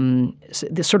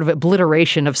this sort of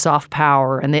obliteration of soft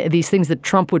power and these things that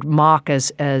Trump would mock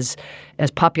as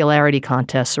popularity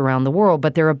contests around the world,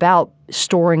 but they're about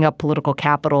storing up political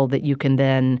capital that you can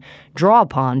then draw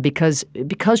upon because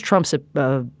Trump's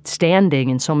standing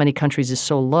in so many countries is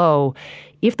so low.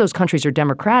 If those countries are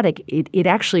democratic, it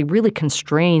actually really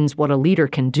constrains what a leader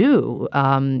can do.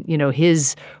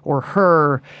 His or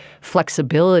her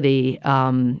flexibility,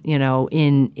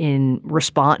 in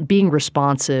being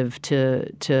responsive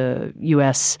to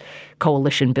U.S.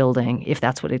 coalition building, if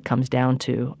that's what it comes down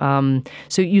to.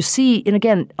 So you see, and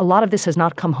again, a lot of this has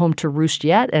not come home to roost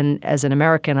yet. And as an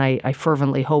American, I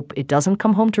fervently hope it doesn't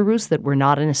come home to roost, that we're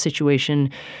not in a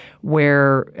situation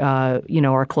where,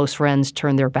 our close friends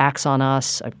turn their backs on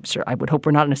us. I would hope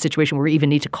we're not in a situation where we even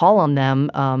need to call on them.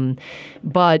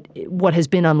 But what has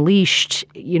been unleashed,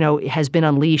 has been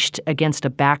unleashed against a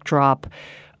backdrop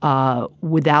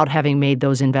without having made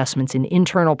those investments in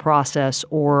internal process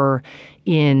or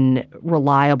in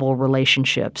reliable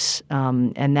relationships.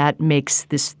 And that makes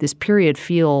this period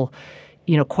feel,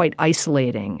 quite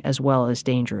isolating as well as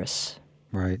dangerous.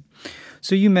 Right.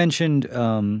 So you mentioned,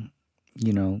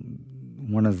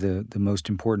 one of the most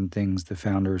important things the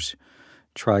founders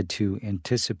tried to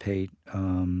anticipate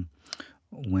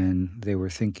when they were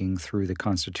thinking through the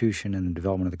Constitution and the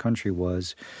development of the country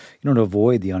was, to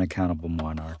avoid the unaccountable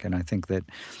monarch. And I think that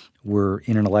we're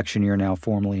in an election year now,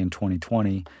 formally in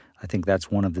 2020. I think that's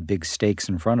one of the big stakes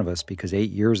in front of us because 8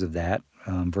 years of that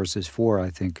versus 4, I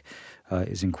think,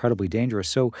 is incredibly dangerous.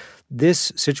 So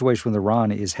this situation with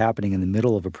Iran is happening in the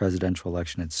middle of a presidential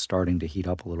election. It's starting to heat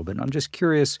up a little bit. And I'm just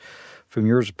curious, from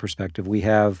your perspective, we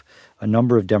have a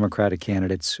number of Democratic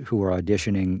candidates who are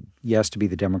auditioning, yes, to be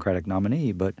the Democratic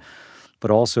nominee, but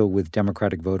also with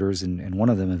Democratic voters, and one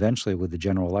of them eventually with the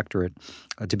general electorate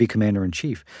to be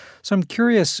commander-in-chief. So I'm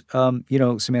curious,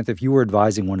 Samantha, if you were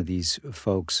advising one of these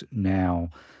folks now,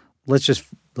 let's just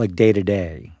like day to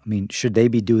day. Should they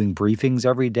be doing briefings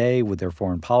every day with their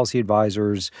foreign policy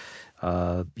advisors?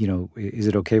 Is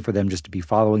it okay for them just to be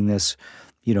following this,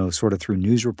 sort of through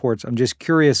news reports? I'm just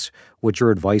curious what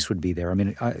your advice would be there.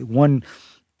 One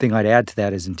thing I'd add to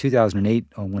that is in 2008,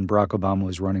 when Barack Obama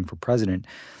was running for president,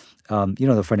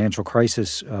 the financial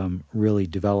crisis really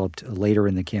developed later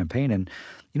in the campaign. And,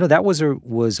 that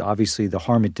was obviously the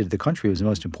harm it did to the country was the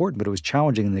most important, but it was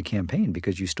challenging in the campaign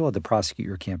because you still had to prosecute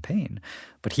your campaign.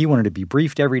 But he wanted to be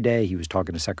briefed every day. He was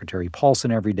talking to Secretary Paulson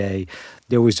every day.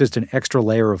 There was just an extra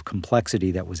layer of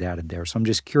complexity that was added there. So I'm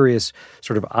just curious,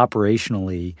 sort of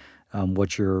operationally,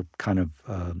 what your kind of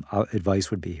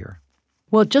advice would be here.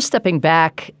 Well, just stepping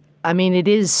back, it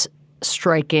is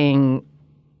striking.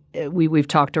 We've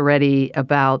talked already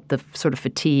about the sort of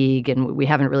fatigue, and we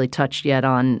haven't really touched yet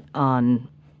on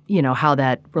how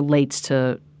that relates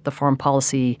to the foreign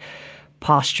policy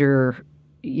posture,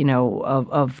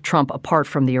 of Trump apart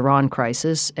from the Iran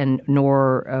crisis, and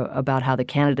nor about how the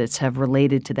candidates have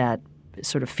related to that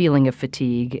sort of feeling of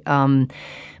fatigue.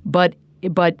 But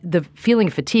the feeling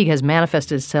of fatigue has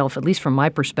manifested itself, at least from my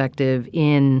perspective,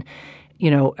 in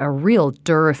a real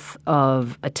dearth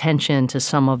of attention to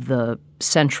some of the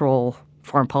central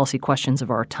foreign policy questions of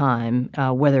our time,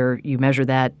 whether you measure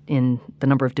that in the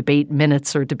number of debate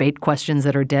minutes or debate questions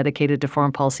that are dedicated to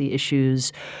foreign policy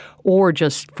issues, or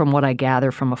just from what I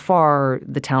gather from afar,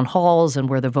 the town halls and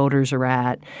where the voters are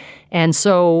at. And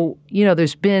so,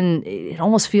 there's been, it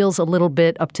almost feels a little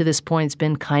bit up to this point, it's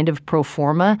been kind of pro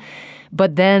forma.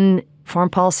 But then foreign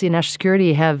policy and national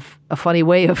security have a funny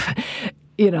way of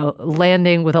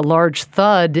landing with a large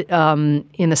thud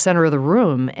in the center of the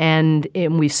room. And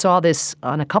we saw this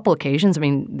on a couple occasions. I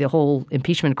mean, the whole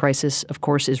impeachment crisis, of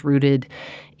course, is rooted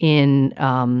in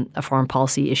a foreign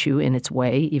policy issue in its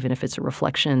way, even if it's a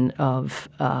reflection of,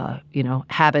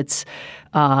 habits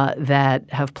that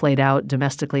have played out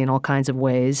domestically in all kinds of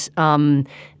ways.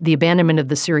 The abandonment of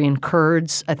the Syrian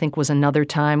Kurds, I think, was another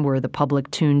time where the public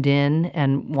tuned in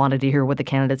and wanted to hear what the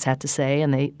candidates had to say,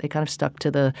 and they kind of stuck to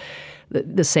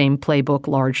the same playbook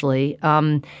largely.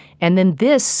 And then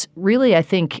this really, I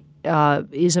think,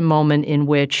 is a moment in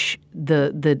which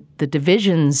the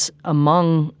divisions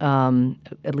among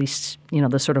at least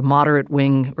the sort of moderate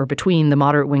wing, or between the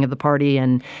moderate wing of the party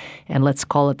and let's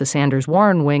call it the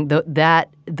Sanders-Warren wing,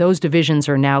 those divisions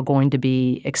are now going to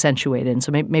be accentuated. And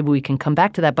so maybe we can come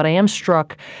back to that. But I am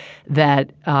struck that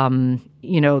no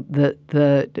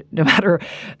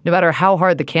matter how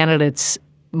hard the candidates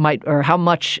might, or how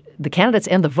much the candidates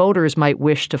and the voters might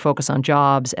wish to focus on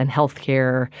jobs and health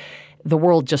care, the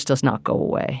world just does not go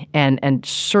away. And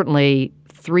certainly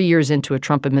 3 years into a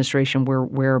Trump administration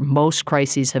where most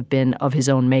crises have been of his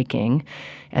own making,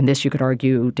 and this, you could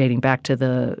argue, dating back to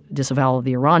the disavowal of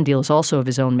the Iran deal, is also of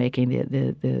his own making,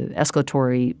 the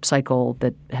escalatory cycle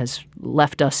that has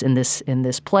left us in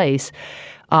this place.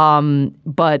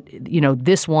 But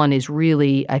this one is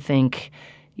really, I think,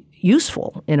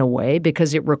 useful in a way,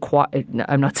 because it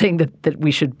I'm not saying that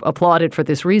we should applaud it for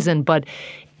this reason, but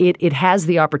it has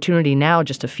the opportunity now,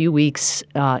 just a few weeks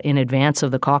in advance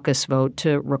of the caucus vote,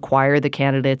 to require the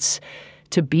candidates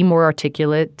to be more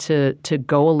articulate, to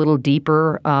go a little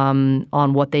deeper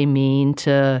on what they mean,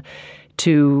 to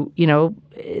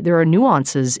there are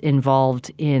nuances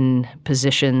involved in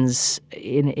positions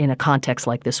in a context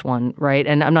like this one, right?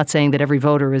 And I'm not saying that every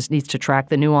voter needs to track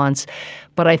the nuance,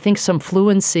 but I think some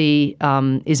fluency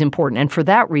is important. And for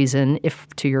that reason, if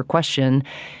to your question,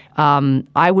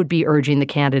 I would be urging the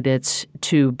candidates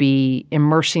to be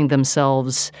immersing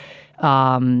themselves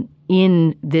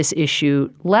in this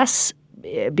issue, less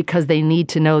because they need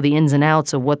to know the ins and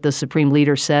outs of what the Supreme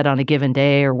Leader said on a given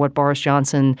day, or what Boris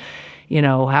Johnson,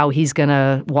 how he's going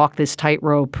to walk this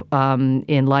tightrope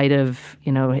in light of,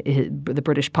 the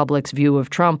British public's view of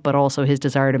Trump, but also his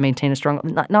desire to maintain a strong,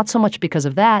 not so much because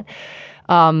of that,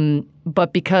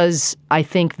 but because I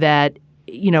think that,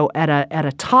 at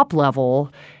a top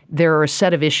level, there are a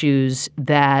set of issues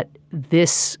that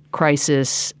this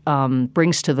crisis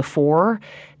brings to the fore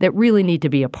that really need to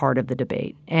be a part of the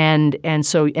debate. And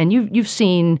you've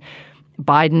seen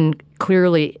Biden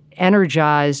clearly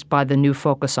energized by the new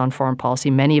focus on foreign policy.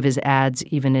 Many of his ads,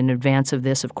 even in advance of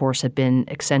this, of course, have been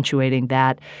accentuating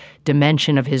that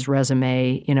dimension of his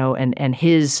resume, and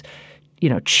his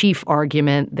chief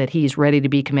argument that he's ready to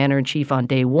be commander-in-chief on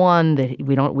day one, that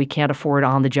we can't afford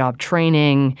on-the-job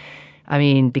training. I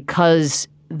mean, because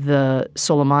the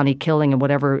Soleimani killing and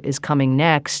whatever is coming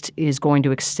next is going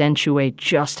to accentuate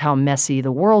just how messy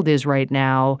the world is right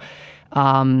now.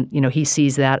 He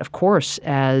sees that, of course,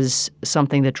 as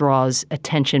something that draws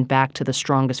attention back to the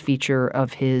strongest feature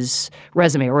of his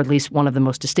resume, or at least one of the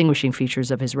most distinguishing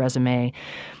features of his resume.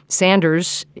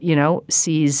 Sanders,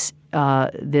 sees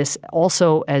this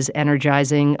also as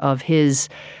energizing of his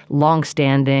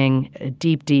longstanding,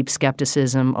 deep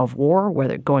skepticism of war,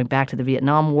 whether going back to the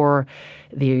Vietnam War,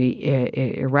 the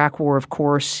Iraq War, of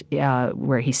course,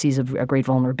 where he sees a great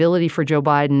vulnerability for Joe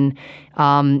Biden,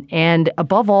 and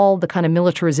above all, the kind of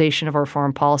militarization of our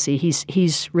foreign policy.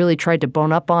 He's really tried to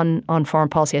bone up on foreign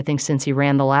policy, I think, since he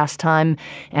ran the last time,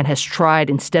 and has tried,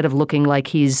 instead of looking like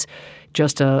he's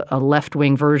just a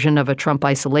left-wing version of a Trump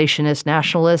isolationist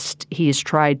nationalist, he's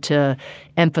tried to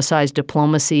emphasize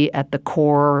diplomacy at the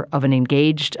core of an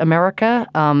engaged America.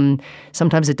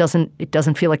 Sometimes it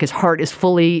doesn't feel like his heart is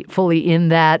fully in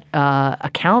that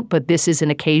account, but this is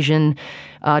an occasion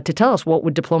to tell us what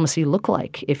would diplomacy look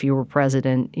like if you were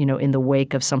president, in the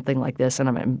wake of something like this.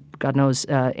 And God knows,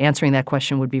 answering that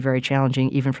question would be very challenging,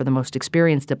 even for the most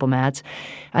experienced diplomats.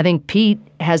 I think Pete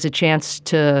has a chance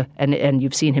to, and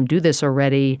you've seen him do this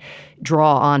already,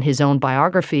 draw on his own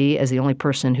biography as the only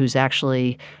person who's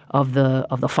actually of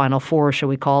the Final Four, shall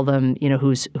we call them,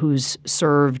 who's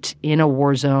served in a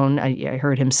war zone. I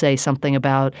heard him say something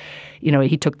about,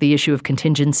 he took the issue of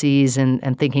contingencies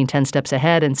and thinking 10 steps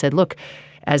ahead and said, look,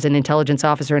 as an intelligence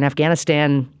officer in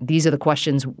Afghanistan, these are the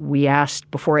questions we asked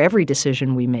before every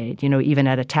decision we made, even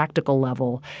at a tactical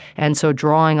level. And so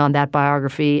drawing on that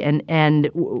biography, and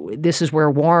this is where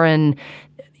Warren,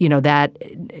 that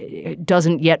it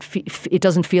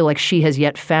doesn't feel like she has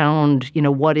yet found,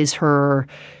 what is her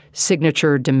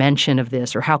signature dimension of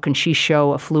this, or how can she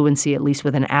show a fluency, at least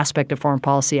with an aspect of foreign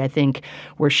policy. I think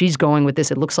where she's going with this,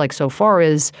 it looks like so far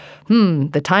is,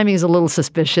 the timing is a little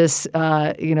suspicious.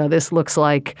 This looks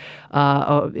like,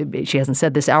 she hasn't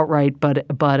said this outright, but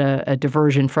a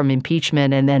diversion from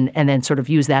impeachment, and then sort of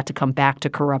use that to come back to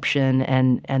corruption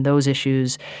and those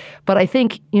issues. But I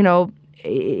think,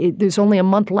 there's only a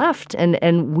month left,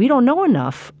 and we don't know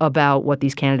enough about what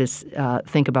these candidates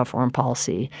think about foreign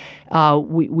policy.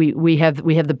 We have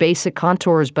the basic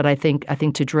contours, but I think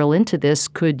to drill into this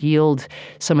could yield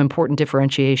some important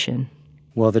differentiation.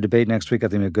 Well, the debate next week, I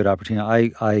think, is a good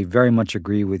opportunity. I very much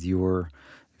agree with your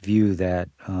view that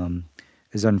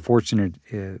as unfortunate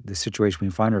the situation we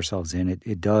find ourselves in,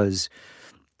 it does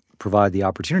provide the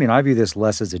opportunity. And I view this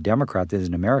less as a Democrat than as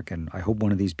an American. I hope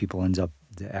one of these people ends up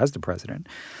as the president.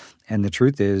 And the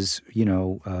truth is,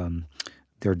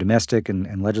 their domestic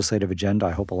and legislative agenda,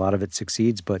 I hope a lot of it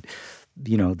succeeds, but,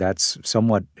 that's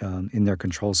somewhat in their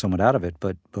control, somewhat out of it.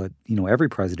 But every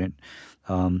president,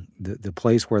 the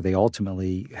place where they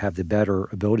ultimately have the better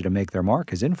ability to make their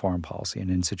mark is in foreign policy and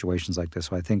in situations like this.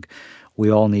 So I think we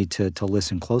all need to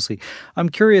listen closely. I'm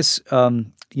curious,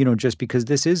 just because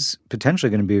this is potentially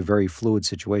going to be a very fluid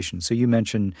situation. So you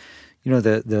mentioned,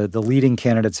 the leading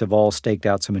candidates have all staked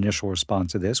out some initial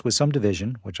response to this with some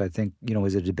division, which I think,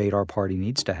 is a debate our party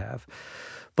needs to have.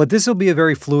 But this will be a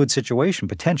very fluid situation,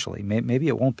 potentially. Maybe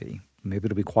it won't be. Maybe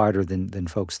it'll be quieter than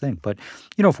folks think. But,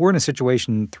 if we're in a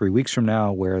situation 3 weeks from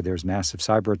now where there's massive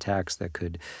cyber attacks that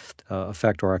could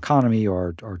affect our economy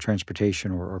or our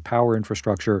transportation or power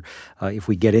infrastructure, if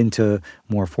we get into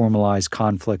more formalized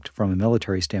conflict from a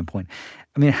military standpoint,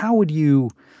 how would you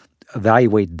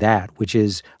evaluate that, which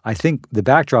is, I think the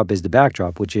backdrop is the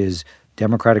backdrop, which is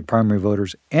Democratic primary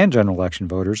voters and general election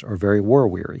voters are very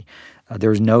war-weary.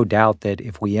 There's no doubt that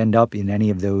if we end up in any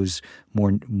of those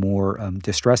more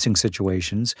distressing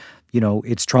situations,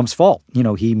 it's Trump's fault.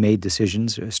 He made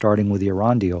decisions, starting with the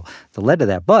Iran deal, that led to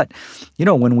that. But,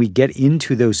 when we get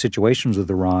into those situations with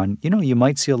Iran, you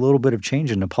might see a little bit of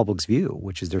change in the public's view,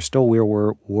 which is they're still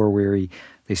war-weary.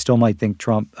 They still might think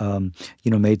Trump,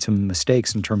 made some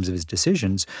mistakes in terms of his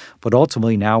decisions. But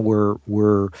ultimately, now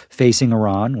we're facing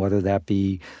Iran, whether that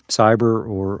be cyber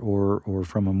or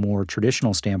from a more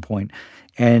traditional standpoint.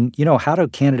 And, how do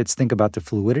candidates think about the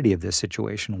fluidity of this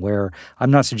situation where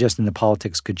I'm not suggesting the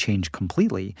politics could change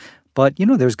completely, but,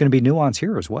 there's going to be nuance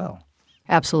here as well.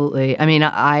 Absolutely.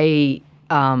 I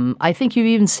think you've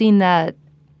even seen that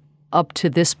up to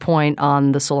this point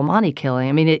on the Soleimani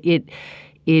killing. It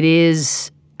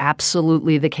is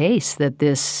absolutely the case that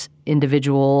this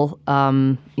individual,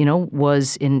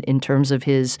 was in terms of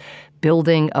his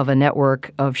building of a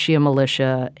network of Shia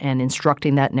militia and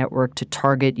instructing that network to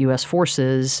target U.S.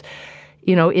 forces.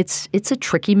 It's a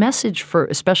tricky message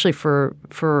especially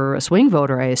for a swing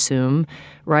voter, I assume,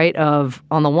 right? Of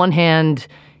on the one hand,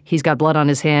 he's got blood on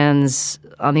his hands.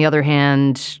 On the other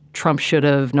hand, Trump should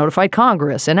have notified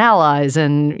Congress and allies,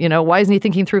 and why isn't he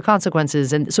thinking through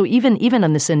consequences? And so even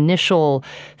in this initial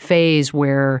phase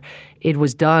where it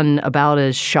was done about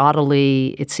as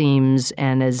shoddily, it seems,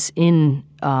 and as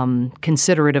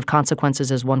inconsiderate of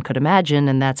consequences as one could imagine,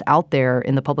 and that's out there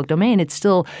in the public domain, it's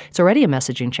already a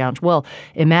messaging challenge. Well,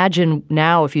 imagine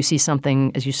now if you see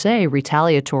something, as you say,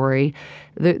 retaliatory.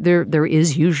 There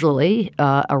is usually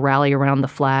a rally around the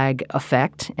flag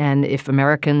effect, and if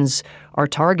Americans are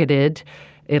targeted,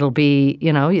 it'll be,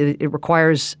 it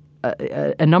requires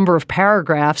a number of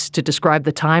paragraphs to describe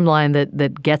the timeline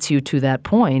that gets you to that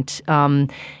point.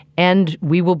 And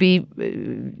we will be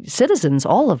citizens,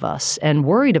 all of us, and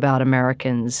worried about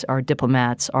Americans, our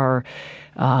diplomats, our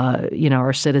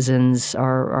citizens,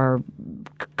 our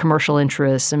commercial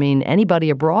interests.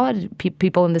 Anybody abroad,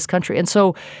 people in this country. And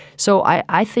so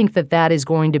I think that is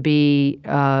going to be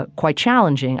quite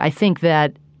challenging. I think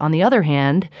that, on the other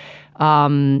hand,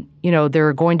 there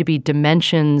are going to be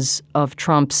dimensions of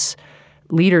Trump's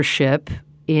leadership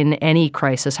in any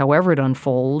crisis, however it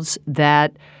unfolds,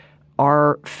 that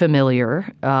are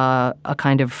familiar, a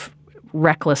kind of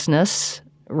recklessness,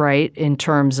 right, in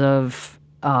terms of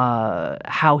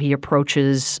how he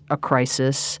approaches a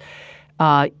crisis,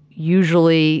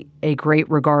 usually a great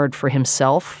regard for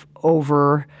himself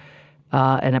over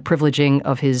and a privileging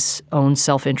of his own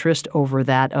self-interest over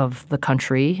that of the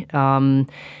country.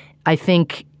 I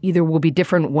think there will be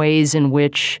different ways in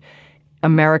which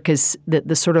America's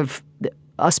the sort of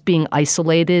us being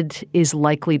isolated is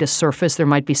likely to surface. There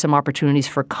might be some opportunities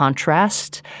for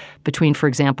contrast between, for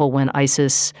example, when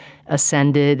ISIS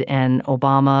ascended and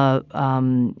Obama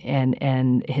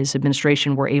and his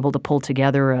administration were able to pull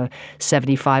together a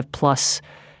 75-plus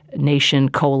nation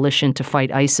coalition to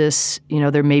fight ISIS.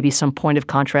 There may be some point of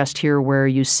contrast here where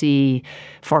you see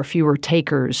far fewer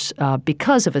takers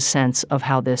because of a sense of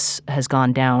how this has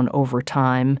gone down over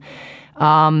time.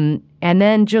 And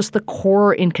then just the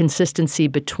core inconsistency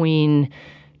between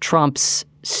Trump's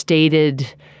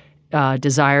stated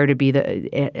desire to be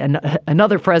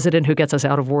another president who gets us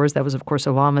out of wars. That was, of course,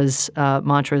 Obama's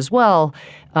mantra as well.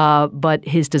 But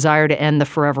his desire to end the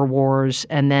forever wars,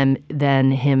 and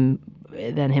then him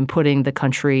putting the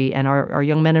country and our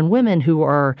young men and women who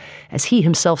are, as he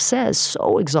himself says,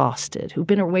 so exhausted, who've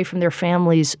been away from their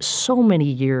families so many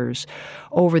years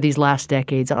over these last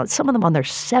decades, some of them on their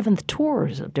 7th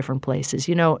tours of different places.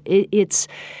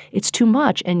 It's too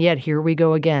much. And yet here we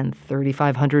go again,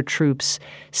 3,500 troops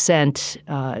sent,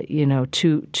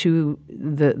 to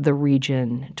the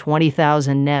region,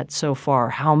 20,000 net so far.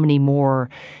 How many more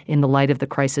in the light of the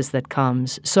crisis that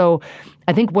comes? So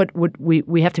I think what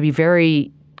we have to be very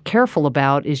careful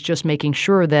about is just making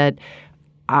sure that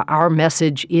our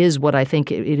message is what I think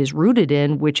it is rooted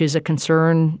in, which is a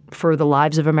concern for the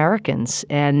lives of Americans.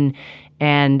 And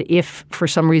if for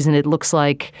some reason it looks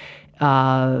like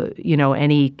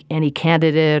any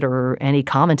candidate or any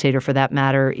commentator for that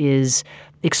matter is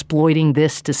exploiting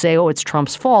this to say, oh, it's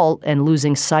Trump's fault, and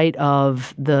losing sight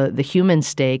of the human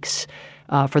stakes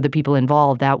for the people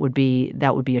involved, that would be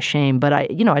a shame. But I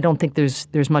don't think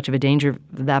there's much of a danger of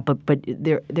that. But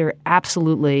there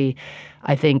absolutely,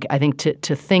 I think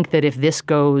to think that if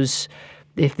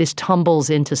this tumbles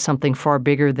into something far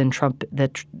bigger than Trump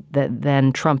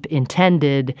than Trump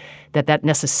intended, that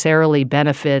necessarily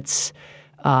benefits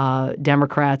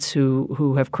Democrats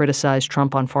who have criticized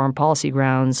Trump on foreign policy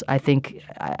grounds. I think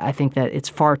that it's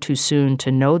far too soon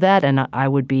to know that, and I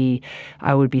would be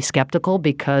skeptical,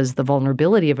 because the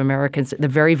vulnerability of Americans, the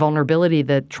very vulnerability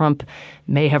that Trump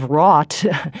may have wrought,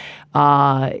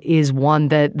 is one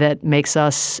that makes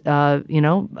us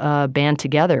band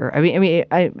together.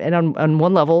 And on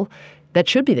one level, that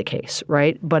should be the case,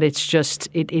 right? But it's just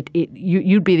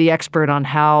you'd be the expert on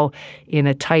how, in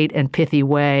a tight and pithy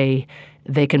way,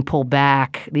 they can pull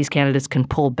back. These candidates can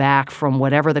pull back from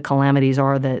whatever the calamities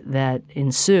are that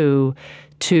ensue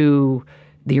to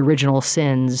the original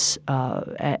sins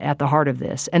at the heart of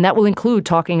this, and that will include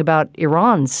talking about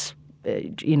Iran's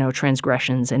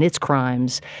transgressions and its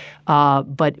crimes,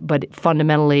 but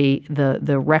fundamentally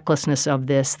the recklessness of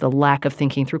this, the lack of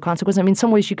thinking through consequences. I mean, in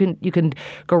some ways you can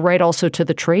go right also to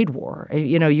the trade war.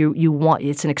 You want,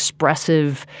 it's an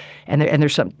expressive, and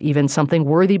there's even something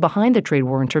worthy behind the trade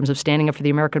war in terms of standing up for the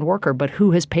American worker. But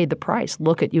who has paid the price?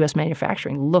 Look at U.S.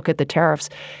 manufacturing. Look at the tariffs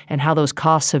and how those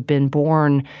costs have been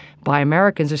borne by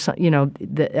Americans.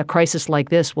 A crisis like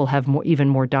this will have even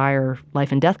more dire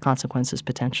life and death consequences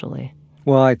potentially.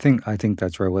 Well, I think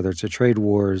that's right. Whether it's the trade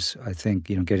wars, I think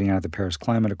getting out of the Paris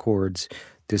Climate Accords,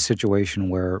 this situation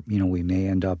where we may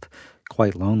end up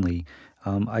quite lonely.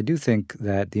 I do think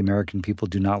that the American people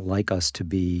do not like us to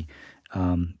be.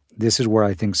 This is where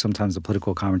I think sometimes the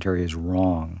political commentary is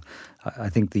wrong. I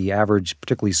think the average,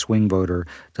 particularly swing voter,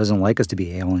 doesn't like us to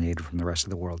be alienated from the rest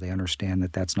of the world. They understand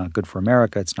that that's not good for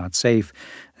America, it's not safe,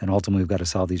 and ultimately we've got to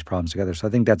solve these problems together. So I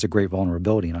think that's a great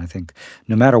vulnerability, and I think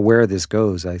no matter where this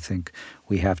goes, I think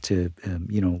we have to,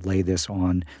 lay this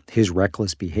on his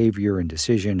reckless behavior and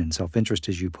decision and self-interest,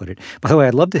 as you put it. By the way,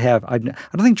 I'd love to have, I don't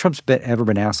think Trump's ever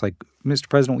been asked, like, Mr.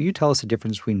 President, will you tell us the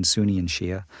difference between Sunni and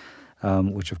Shia?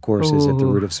 Which, of course, is at the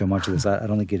root of so much of this. I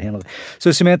don't think you'd handle it.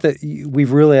 So, Samantha,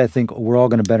 I think we're all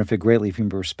going to benefit greatly from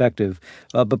your perspective.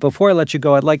 But before I let you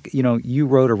go, I'd like, you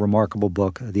wrote a remarkable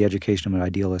book, The Education of an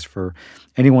Idealist. For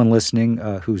anyone listening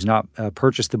who's not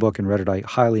purchased the book and read it, I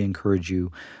highly encourage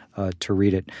you to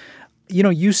read it.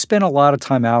 You spent a lot of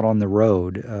time out on the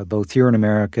road, both here in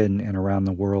America and around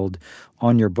the world,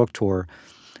 on your book tour.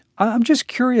 I'm just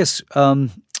curious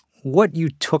what you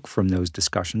took from those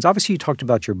discussions. Obviously, you talked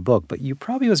about your book, but you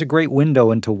probably was a great window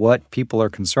into what people are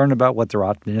concerned about, what they're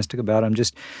optimistic about. I'm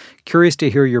just curious to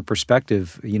hear your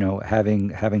perspective,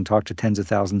 having talked to tens of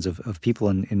thousands of people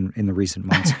in the recent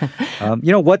months.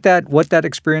 What that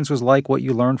experience was like, what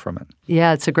you learned from it.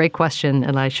 Yeah, it's a great question,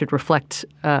 and I should reflect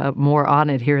more on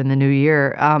it here in the new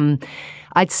year.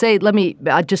 I'd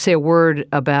just say a word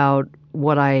about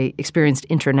what I experienced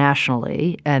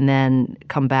internationally, and then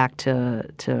come back to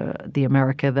the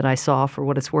America that I saw for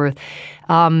what it's worth.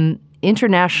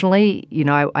 Internationally,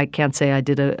 I can't say I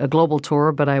did a global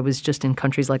tour, but I was just in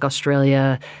countries like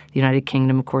Australia, the United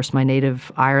Kingdom, of course, my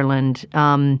native Ireland.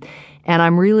 And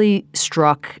I'm really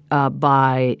struck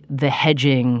by the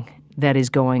hedging that is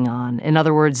going on. In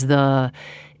other words, not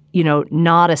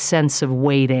a sense of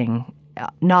waiting,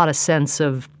 not a sense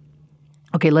of,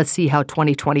 okay, let's see how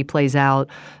 2020 plays out.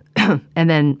 And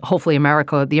then hopefully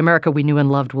the America we knew and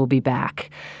loved will be back.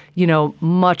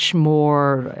 Much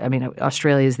more,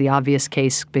 Australia is the obvious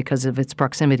case because of its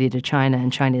proximity to China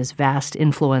and China's vast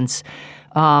influence,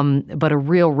 but a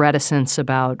real reticence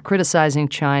about criticizing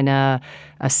China,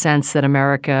 a sense that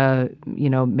America,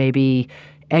 maybe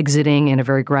exiting in a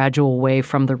very gradual way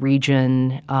from the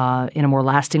region in a more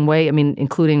lasting way.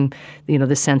 Including,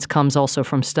 this sense comes also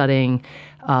from studying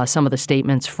some of the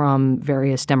statements from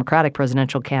various Democratic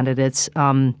presidential candidates.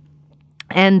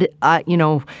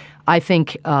 I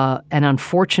think an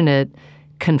unfortunate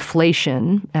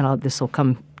conflation, and this will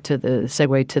come to the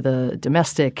segue to the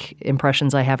domestic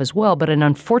impressions I have as well, but an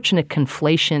unfortunate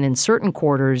conflation in certain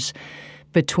quarters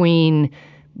between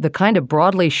the kind of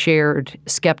broadly shared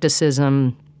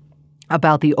skepticism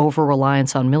about the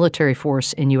over-reliance on military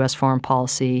force in U.S. foreign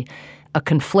policy, a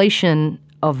conflation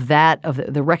of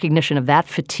the recognition of that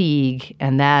fatigue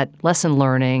and that lesson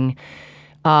learning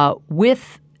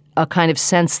with a kind of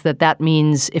sense that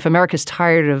means if America's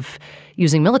tired of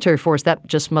using military force, that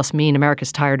just must mean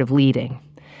America's tired of leading.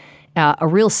 A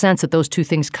real sense that those two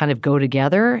things kind of go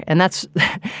together. And that's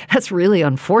really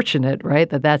unfortunate, right?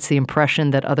 That's the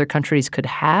impression that other countries could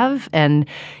have. And,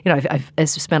 I've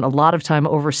spent a lot of time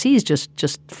overseas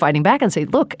just fighting back and say,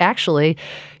 look, actually,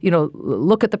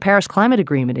 look at the Paris Climate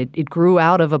Agreement. It grew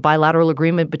out of a bilateral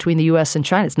agreement between the U.S. and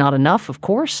China. It's not enough, of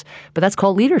course, but that's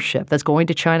called leadership. That's going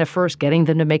to China first, getting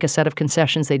them to make a set of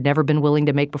concessions they'd never been willing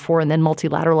to make before, and then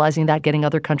multilateralizing that, getting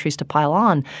other countries to pile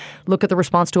on. Look at the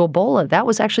response to Ebola. That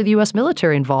was actually the U.S.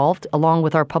 military involved, along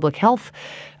with our public health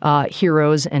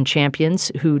heroes and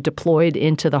champions who deployed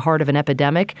into the heart of an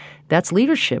epidemic. That's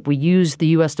leadership. We used the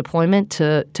U.S. deployment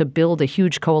to build a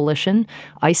huge coalition.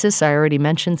 ISIS, I already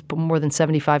mentioned, more than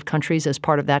 75 countries as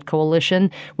part of that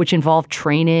coalition, which involved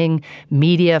training,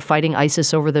 media, fighting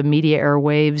ISIS over the media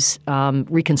airwaves,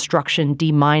 reconstruction,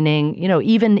 demining,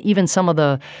 even some of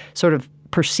the sort of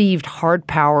perceived hard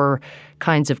power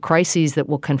kinds of crises that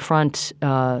will confront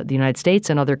the United States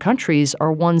and other countries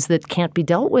are ones that can't be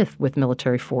dealt with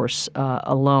military force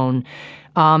alone.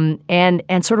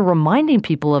 And sort of reminding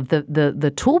people of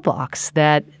the toolbox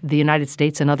that the United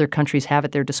States and other countries have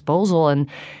at their disposal, and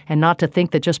not to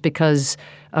think that just because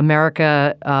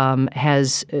America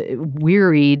has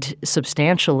wearied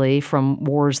substantially from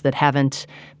wars that haven't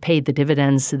paid the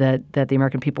dividends that the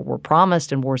American people were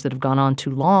promised and wars that have gone on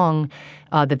too long,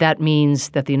 that means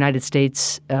that the United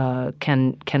States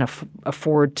can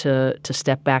afford to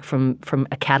step back from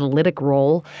a catalytic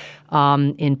role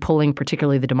in pulling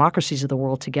particularly the democracies of the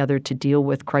world together to deal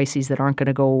with crises that aren't going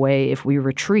to go away if we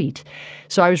retreat.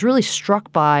 So I was really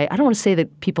struck by, I don't want to say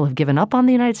that people have given up on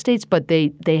the United States, but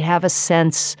they have a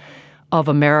sense of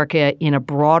America in a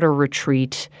broader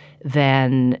retreat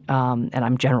than, and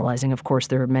I'm generalizing, of course,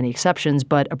 there are many exceptions,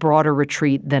 but a broader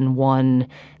retreat than one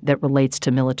that relates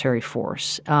to military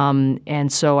force.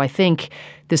 And so I think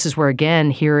this is where,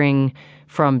 again, hearing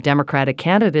from Democratic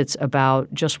candidates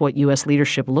about just what U.S.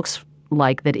 leadership looks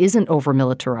like that isn't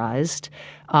over-militarized,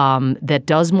 that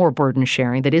does more burden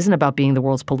sharing, that isn't about being the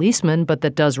world's policeman, but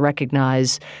that does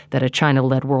recognize that a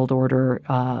China-led world order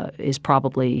is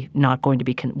probably not going to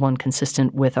be one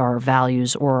consistent with our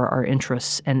values or our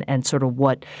interests, and sort of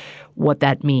what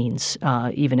that means,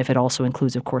 even if it also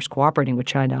includes, of course, cooperating with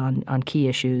China on key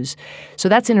issues. So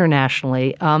that's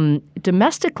internationally.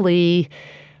 Domestically,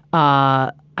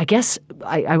 I guess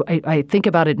I think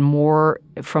about it more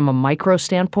from a micro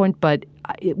standpoint, but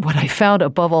what I found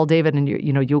above all, David, and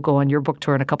you'll go on your book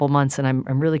tour in a couple months, and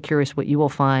I'm really curious what you will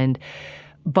find.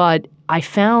 But I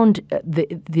found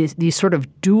these sort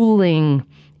of dueling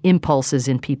impulses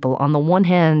in people. On the one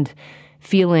hand,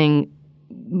 feeling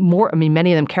more,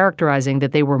 many of them characterizing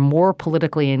that they were more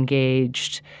politically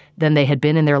engaged than they had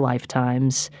been in their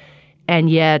lifetimes, and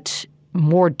yet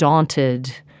more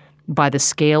daunted by the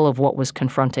scale of what was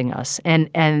confronting us, and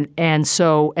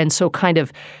so kind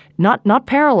of not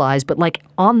paralyzed, but like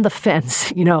on the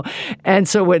fence, And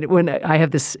so when I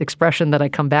have this expression that I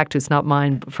come back to, it's not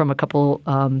mine, from a couple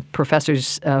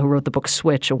professors who wrote the book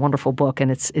Switch, a wonderful book, and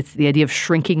it's the idea of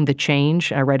shrinking the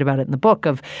change. I write about it in the book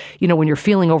of, when you're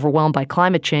feeling overwhelmed by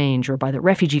climate change or by the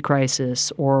refugee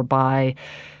crisis or by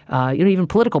even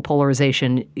political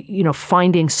polarization,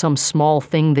 finding some small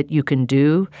thing that you can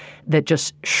do that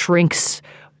just shrinks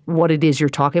what it is you're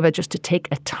talking about, just to take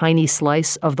a tiny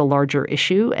slice of the larger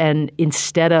issue. And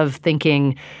instead of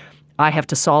thinking, I have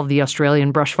to solve the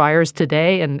Australian brush fires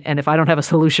today, and if I don't have a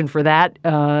solution for that,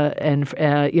 then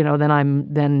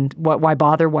why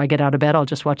bother? Why get out of bed? I'll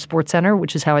just watch SportsCenter,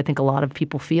 which is how I think a lot of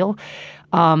people feel.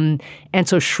 And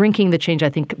so shrinking the change, I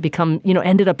think,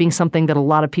 ended up being something that a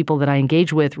lot of people that I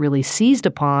engage with really seized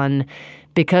upon,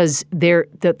 because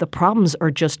the problems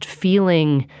are just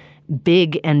feeling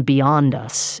big and beyond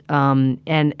us.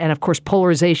 And of course,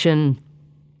 polarization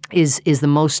is the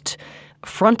most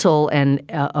frontal and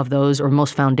of those, or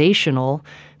most foundational,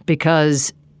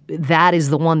 because that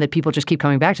is the one that people just keep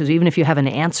coming back to. So even if you have an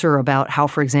answer about how,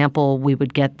 for example, we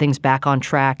would get things back on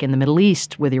track in the Middle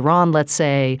East with Iran, let's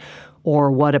say,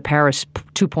 or what a Paris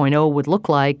 2.0 would look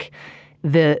like,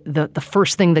 the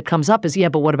first thing that comes up is, yeah,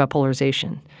 but what about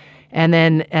polarization? And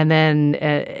then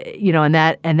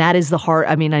that is the hard.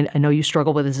 I mean, I know you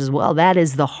struggle with this as well. That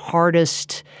is the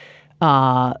hardest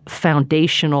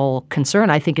foundational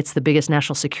concern. I think it's the biggest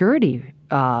national security.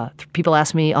 People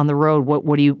ask me on the road,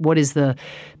 what is the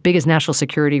biggest national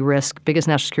security risk, biggest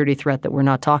national security threat that we're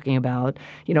not talking about?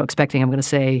 Expecting I'm going to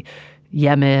say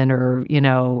Yemen or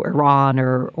Iran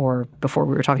or before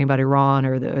we were talking about Iran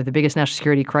or the biggest national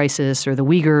security crisis or the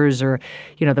Uyghurs or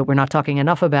that we're not talking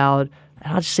enough about.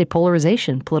 And I'll just say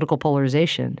polarization, political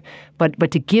polarization.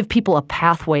 But to give people a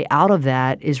pathway out of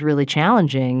that is really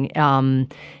challenging.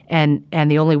 And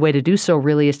the only way to do so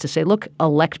really is to say, look,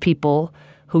 elect people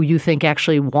who you think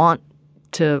actually want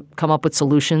to come up with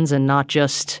solutions and not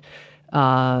just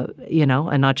throw,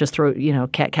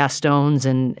 cast stones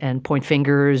and point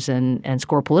fingers and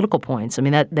score political points. I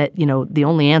mean, that the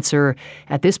only answer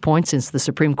at this point, since the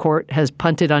Supreme Court has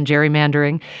punted on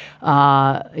gerrymandering,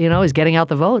 is getting out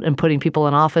the vote and putting people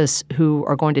in office who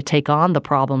are going to take on the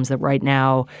problems that right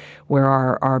now, where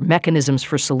our mechanisms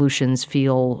for solutions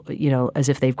feel, as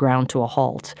if they've ground to a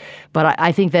halt. But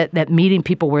I think that meeting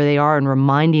people where they are and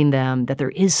reminding them that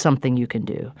there is something you can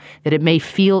do, that it may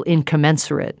feel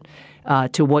incommensurate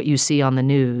to what you see on the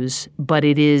news, but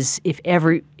it is, if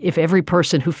every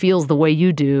person who feels the way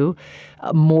you do,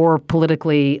 more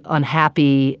politically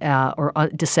unhappy or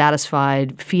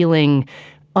dissatisfied, feeling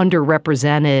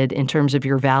underrepresented in terms of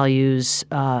your values,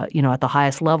 at the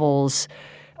highest levels,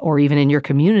 or even in your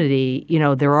community,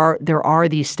 there are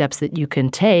these steps that you can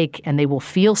take, and they will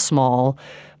feel small.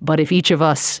 But if each of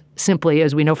us simply,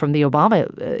 as we know from the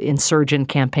Obama insurgent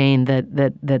campaign,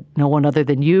 that no one other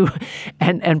than you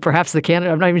and perhaps the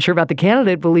candidate, I'm not even sure about the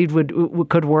candidate, believed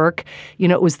could work,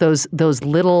 it was those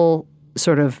little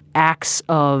sort of acts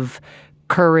of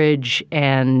courage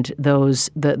and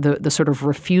the sort of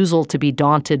refusal to be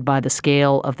daunted by the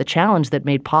scale of the challenge that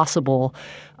made possible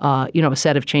a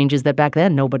set of changes that back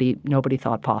then nobody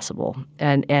thought possible.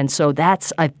 And so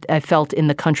that's I felt in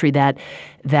the country that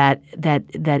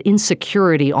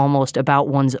insecurity almost about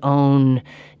one's own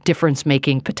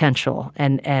difference-making potential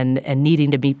and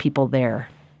needing to meet people there.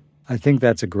 I think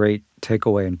that's a great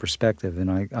takeaway and perspective,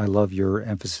 and I love your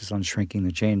emphasis on shrinking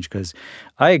the change, because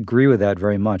I agree with that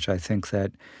very much. I think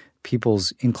that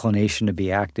people's inclination to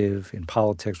be active in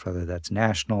politics, whether that's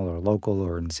national or local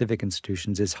or in civic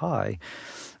institutions, is high.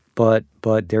 But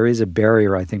there is a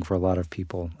barrier, I think, for a lot of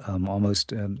people.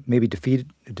 Maybe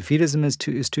defeatism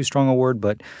is too strong a word,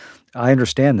 but I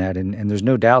understand that, and there's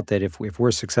no doubt that if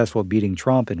we're successful at beating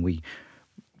Trump and we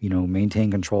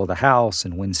maintain control of the House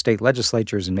and win state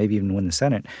legislatures and maybe even win the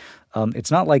Senate,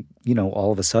 it's not like,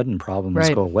 all of a sudden problems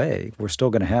go away. We're still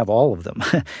going to have all of them.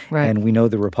 Right. And we know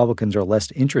the Republicans are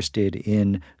less interested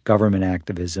in government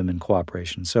activism and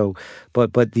cooperation. So,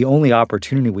 but the only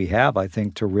opportunity we have, I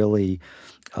think, to really,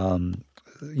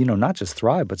 not just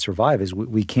thrive, but survive is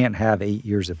we can't have 8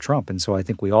 years of Trump. And so I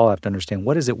think we all have to understand,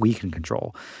 what is it we can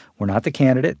control? We're not the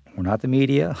candidate. We're not the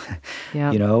media.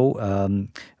 Yeah.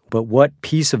 But what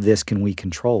piece of this can we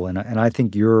control? And I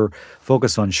think you're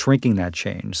focused on shrinking that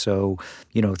change. So,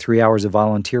 3 hours of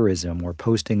volunteerism or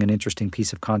posting an interesting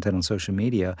piece of content on social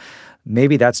media,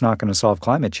 maybe that's not going to solve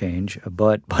climate change,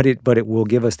 but it will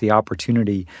give us the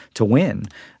opportunity to win,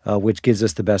 which gives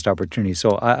us the best opportunity.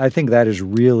 So I think that is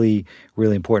really,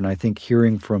 really important. I think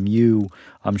hearing from you,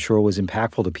 I'm sure, was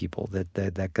impactful to people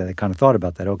that kind of thought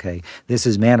about that. Okay, this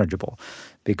is manageable.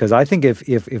 Because I think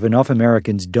if enough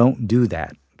Americans don't do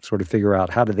that, sort of figure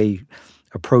out how do they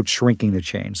approach shrinking the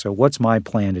change. So what's my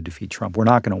plan to defeat Trump? We're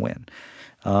not going to win.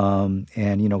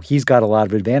 And he's got a lot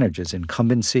of advantages: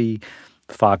 incumbency,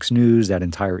 Fox News, that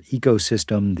entire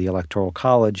ecosystem, the Electoral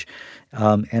College.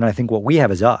 And I think what we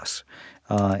have is us.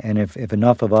 And if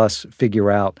enough of us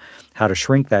figure out how to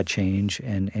shrink that change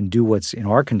and do what's in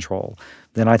our control,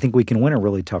 then I think we can win a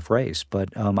really tough race. But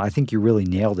I think you really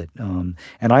nailed it. And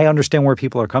I understand where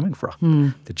people are coming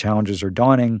from. The challenges are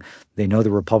daunting. They know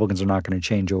the Republicans are not going to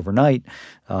change overnight.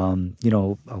 A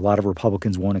lot of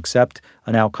Republicans won't accept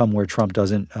an outcome where Trump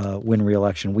doesn't win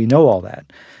re-election. We know all that.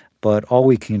 But all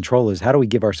we can control is how do we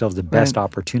give ourselves the best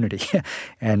opportunity?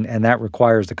 and that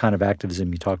requires the kind of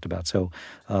activism you talked about. So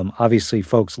obviously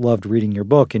folks loved reading your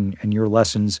book and your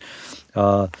lessons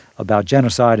about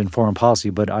genocide and foreign policy.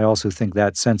 But I also think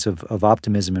that sense of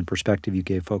optimism and perspective you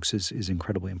gave folks is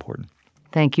incredibly important.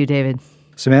 Thank you, David.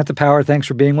 Samantha Power, thanks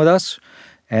for being with us.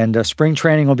 And spring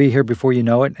training will be here before you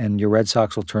know it, and your Red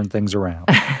Sox will turn things around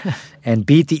and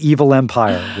beat the evil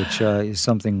empire, which is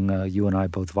something you and I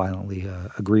both violently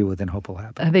agree with and hope will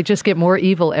happen. They just get more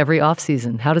evil every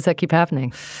offseason. How does that keep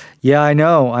happening? Yeah, I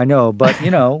know. But,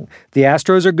 the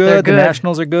Astros are good, the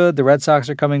Nationals are good, the Red Sox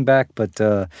are coming back,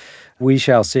 but we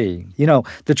shall see.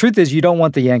 The truth is you don't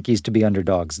want the Yankees to be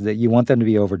underdogs. That you want them to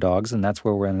be overdogs, and that's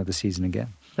where we're into the season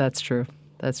again. That's true.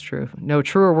 That's true. No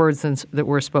truer words than that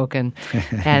were spoken.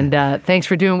 And thanks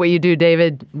for doing what you do,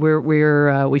 David.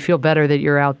 We feel better that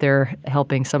you're out there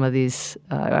helping some of these.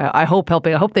 I hope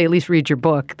they at least read your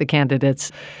book, The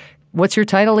Candidates. What's your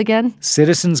title again?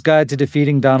 Citizen's Guide to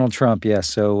Defeating Donald Trump. Yes.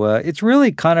 So it's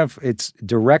really it's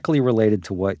directly related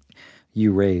to what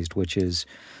you raised, which is,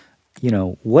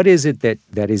 what is it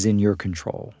that is in your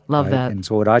control? Love right? that. And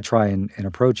so what I try and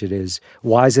approach it is,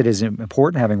 why is it as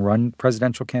important having run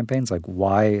presidential campaigns? Like,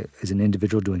 why is an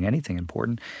individual doing anything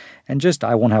important? And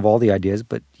I won't have all the ideas,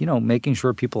 but, making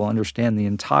sure people understand the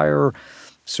entire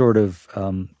sort of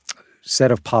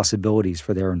set of possibilities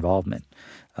for their involvement.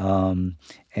 And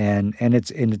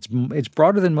it's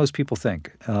broader than most people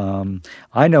think.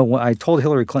 I know I told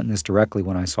Hillary Clinton this directly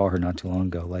when I saw her not too long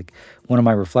ago. Like, one of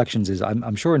my reflections is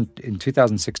I'm sure in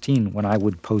 2016 when I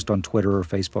would post on Twitter or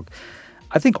Facebook,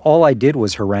 I think all I did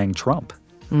was harangue Trump.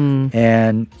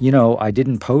 And, I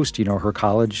didn't post, her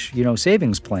college,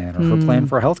 savings plan or her plan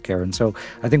for health care. And so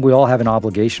I think we all have an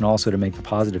obligation also to make the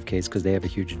positive case because they have a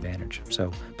huge advantage.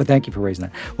 So, but thank you for raising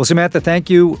that. Well, Samantha, thank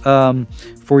you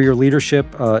for your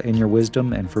leadership and your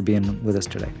wisdom and for being with us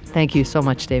today. Thank you so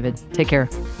much, David. Take care.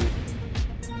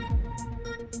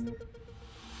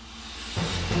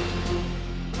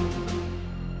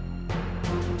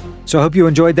 So I hope you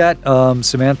enjoyed that.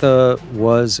 Samantha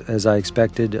was, as I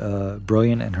expected,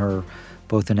 brilliant in her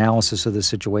both analysis of the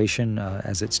situation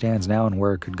as it stands now and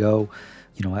where it could go.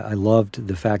 I loved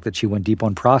the fact that she went deep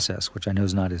on process, which I know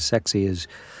is not as sexy as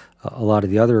a lot of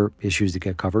the other issues that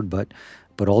get covered, but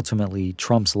ultimately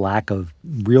Trump's lack of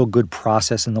real good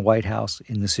process in the White House,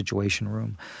 in the Situation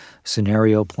Room,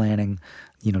 scenario planning.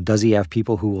 Does he have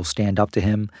people who will stand up to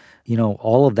him?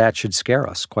 All of that should scare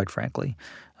us, quite frankly.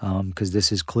 Because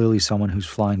this is clearly someone who's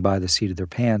flying by the seat of their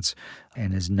pants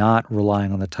and is not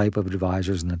relying on the type of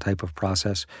advisors and the type of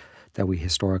process that we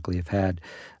historically have had.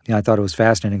 I thought it was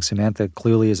fascinating. Samantha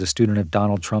clearly is a student of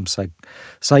Donald Trump's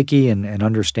psyche and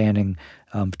understanding,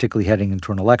 particularly heading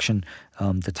into an election,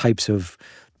 the types of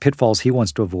pitfalls he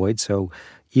wants to avoid. So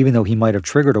even though he might have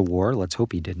triggered a war, let's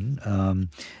hope he didn't,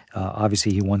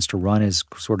 obviously he wants to run as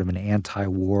sort of an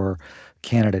anti-war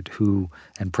candidate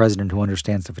and president who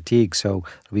understands the fatigue. So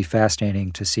it'll be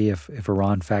fascinating to see if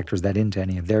Iran factors that into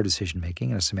any of their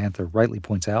decision-making. And as Samantha rightly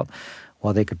points out,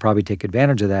 while they could probably take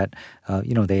advantage of that,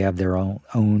 they have their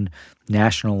own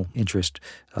national interest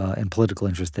and political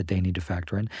interest that they need to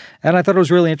factor in. And I thought it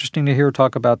was really interesting to hear her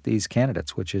talk about these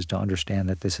candidates, which is to understand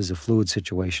that this is a fluid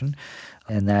situation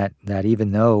and that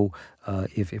even though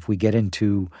if we get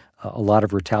into a lot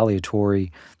of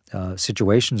retaliatory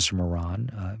situations from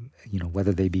Iran,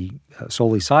 whether they be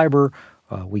solely cyber,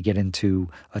 we get into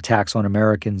attacks on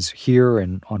Americans here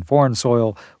and on foreign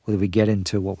soil, whether we get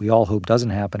into what we all hope doesn't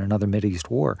happen, another Mideast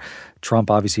war. Trump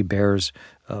obviously bears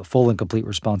full and complete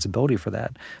responsibility for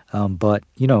that. But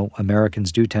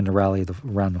Americans do tend to rally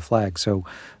around the flag. So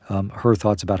her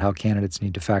thoughts about how candidates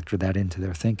need to factor that into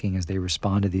their thinking as they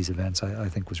respond to these events, I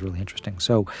think was really interesting.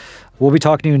 So we'll be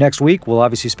talking to you next week. We'll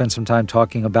obviously spend some time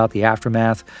talking about the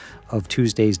aftermath of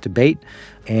Tuesday's debate,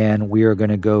 and we are going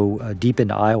to go deep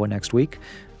into Iowa next week.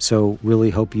 So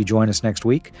really hope you join us next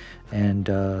week. And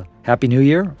Happy New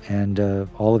Year. And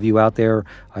all of you out there,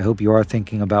 I hope you are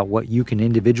thinking about what you can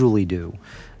individually do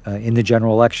in the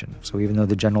general election. So even though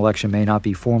the general election may not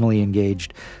be formally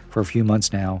engaged for a few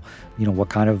months now, what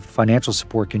kind of financial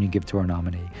support can you give to our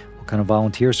nominee? What kind of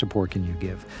volunteer support can you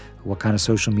give? What kind of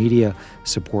social media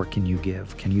support can you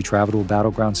give? Can you travel to a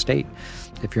battleground state?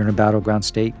 If you're in a battleground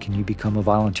state, can you become a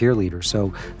volunteer leader?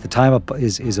 So the time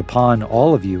is upon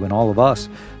all of you and all of us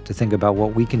to think about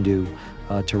what we can do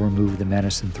to remove the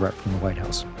menace and threat from the White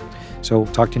House. So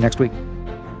talk to you next week.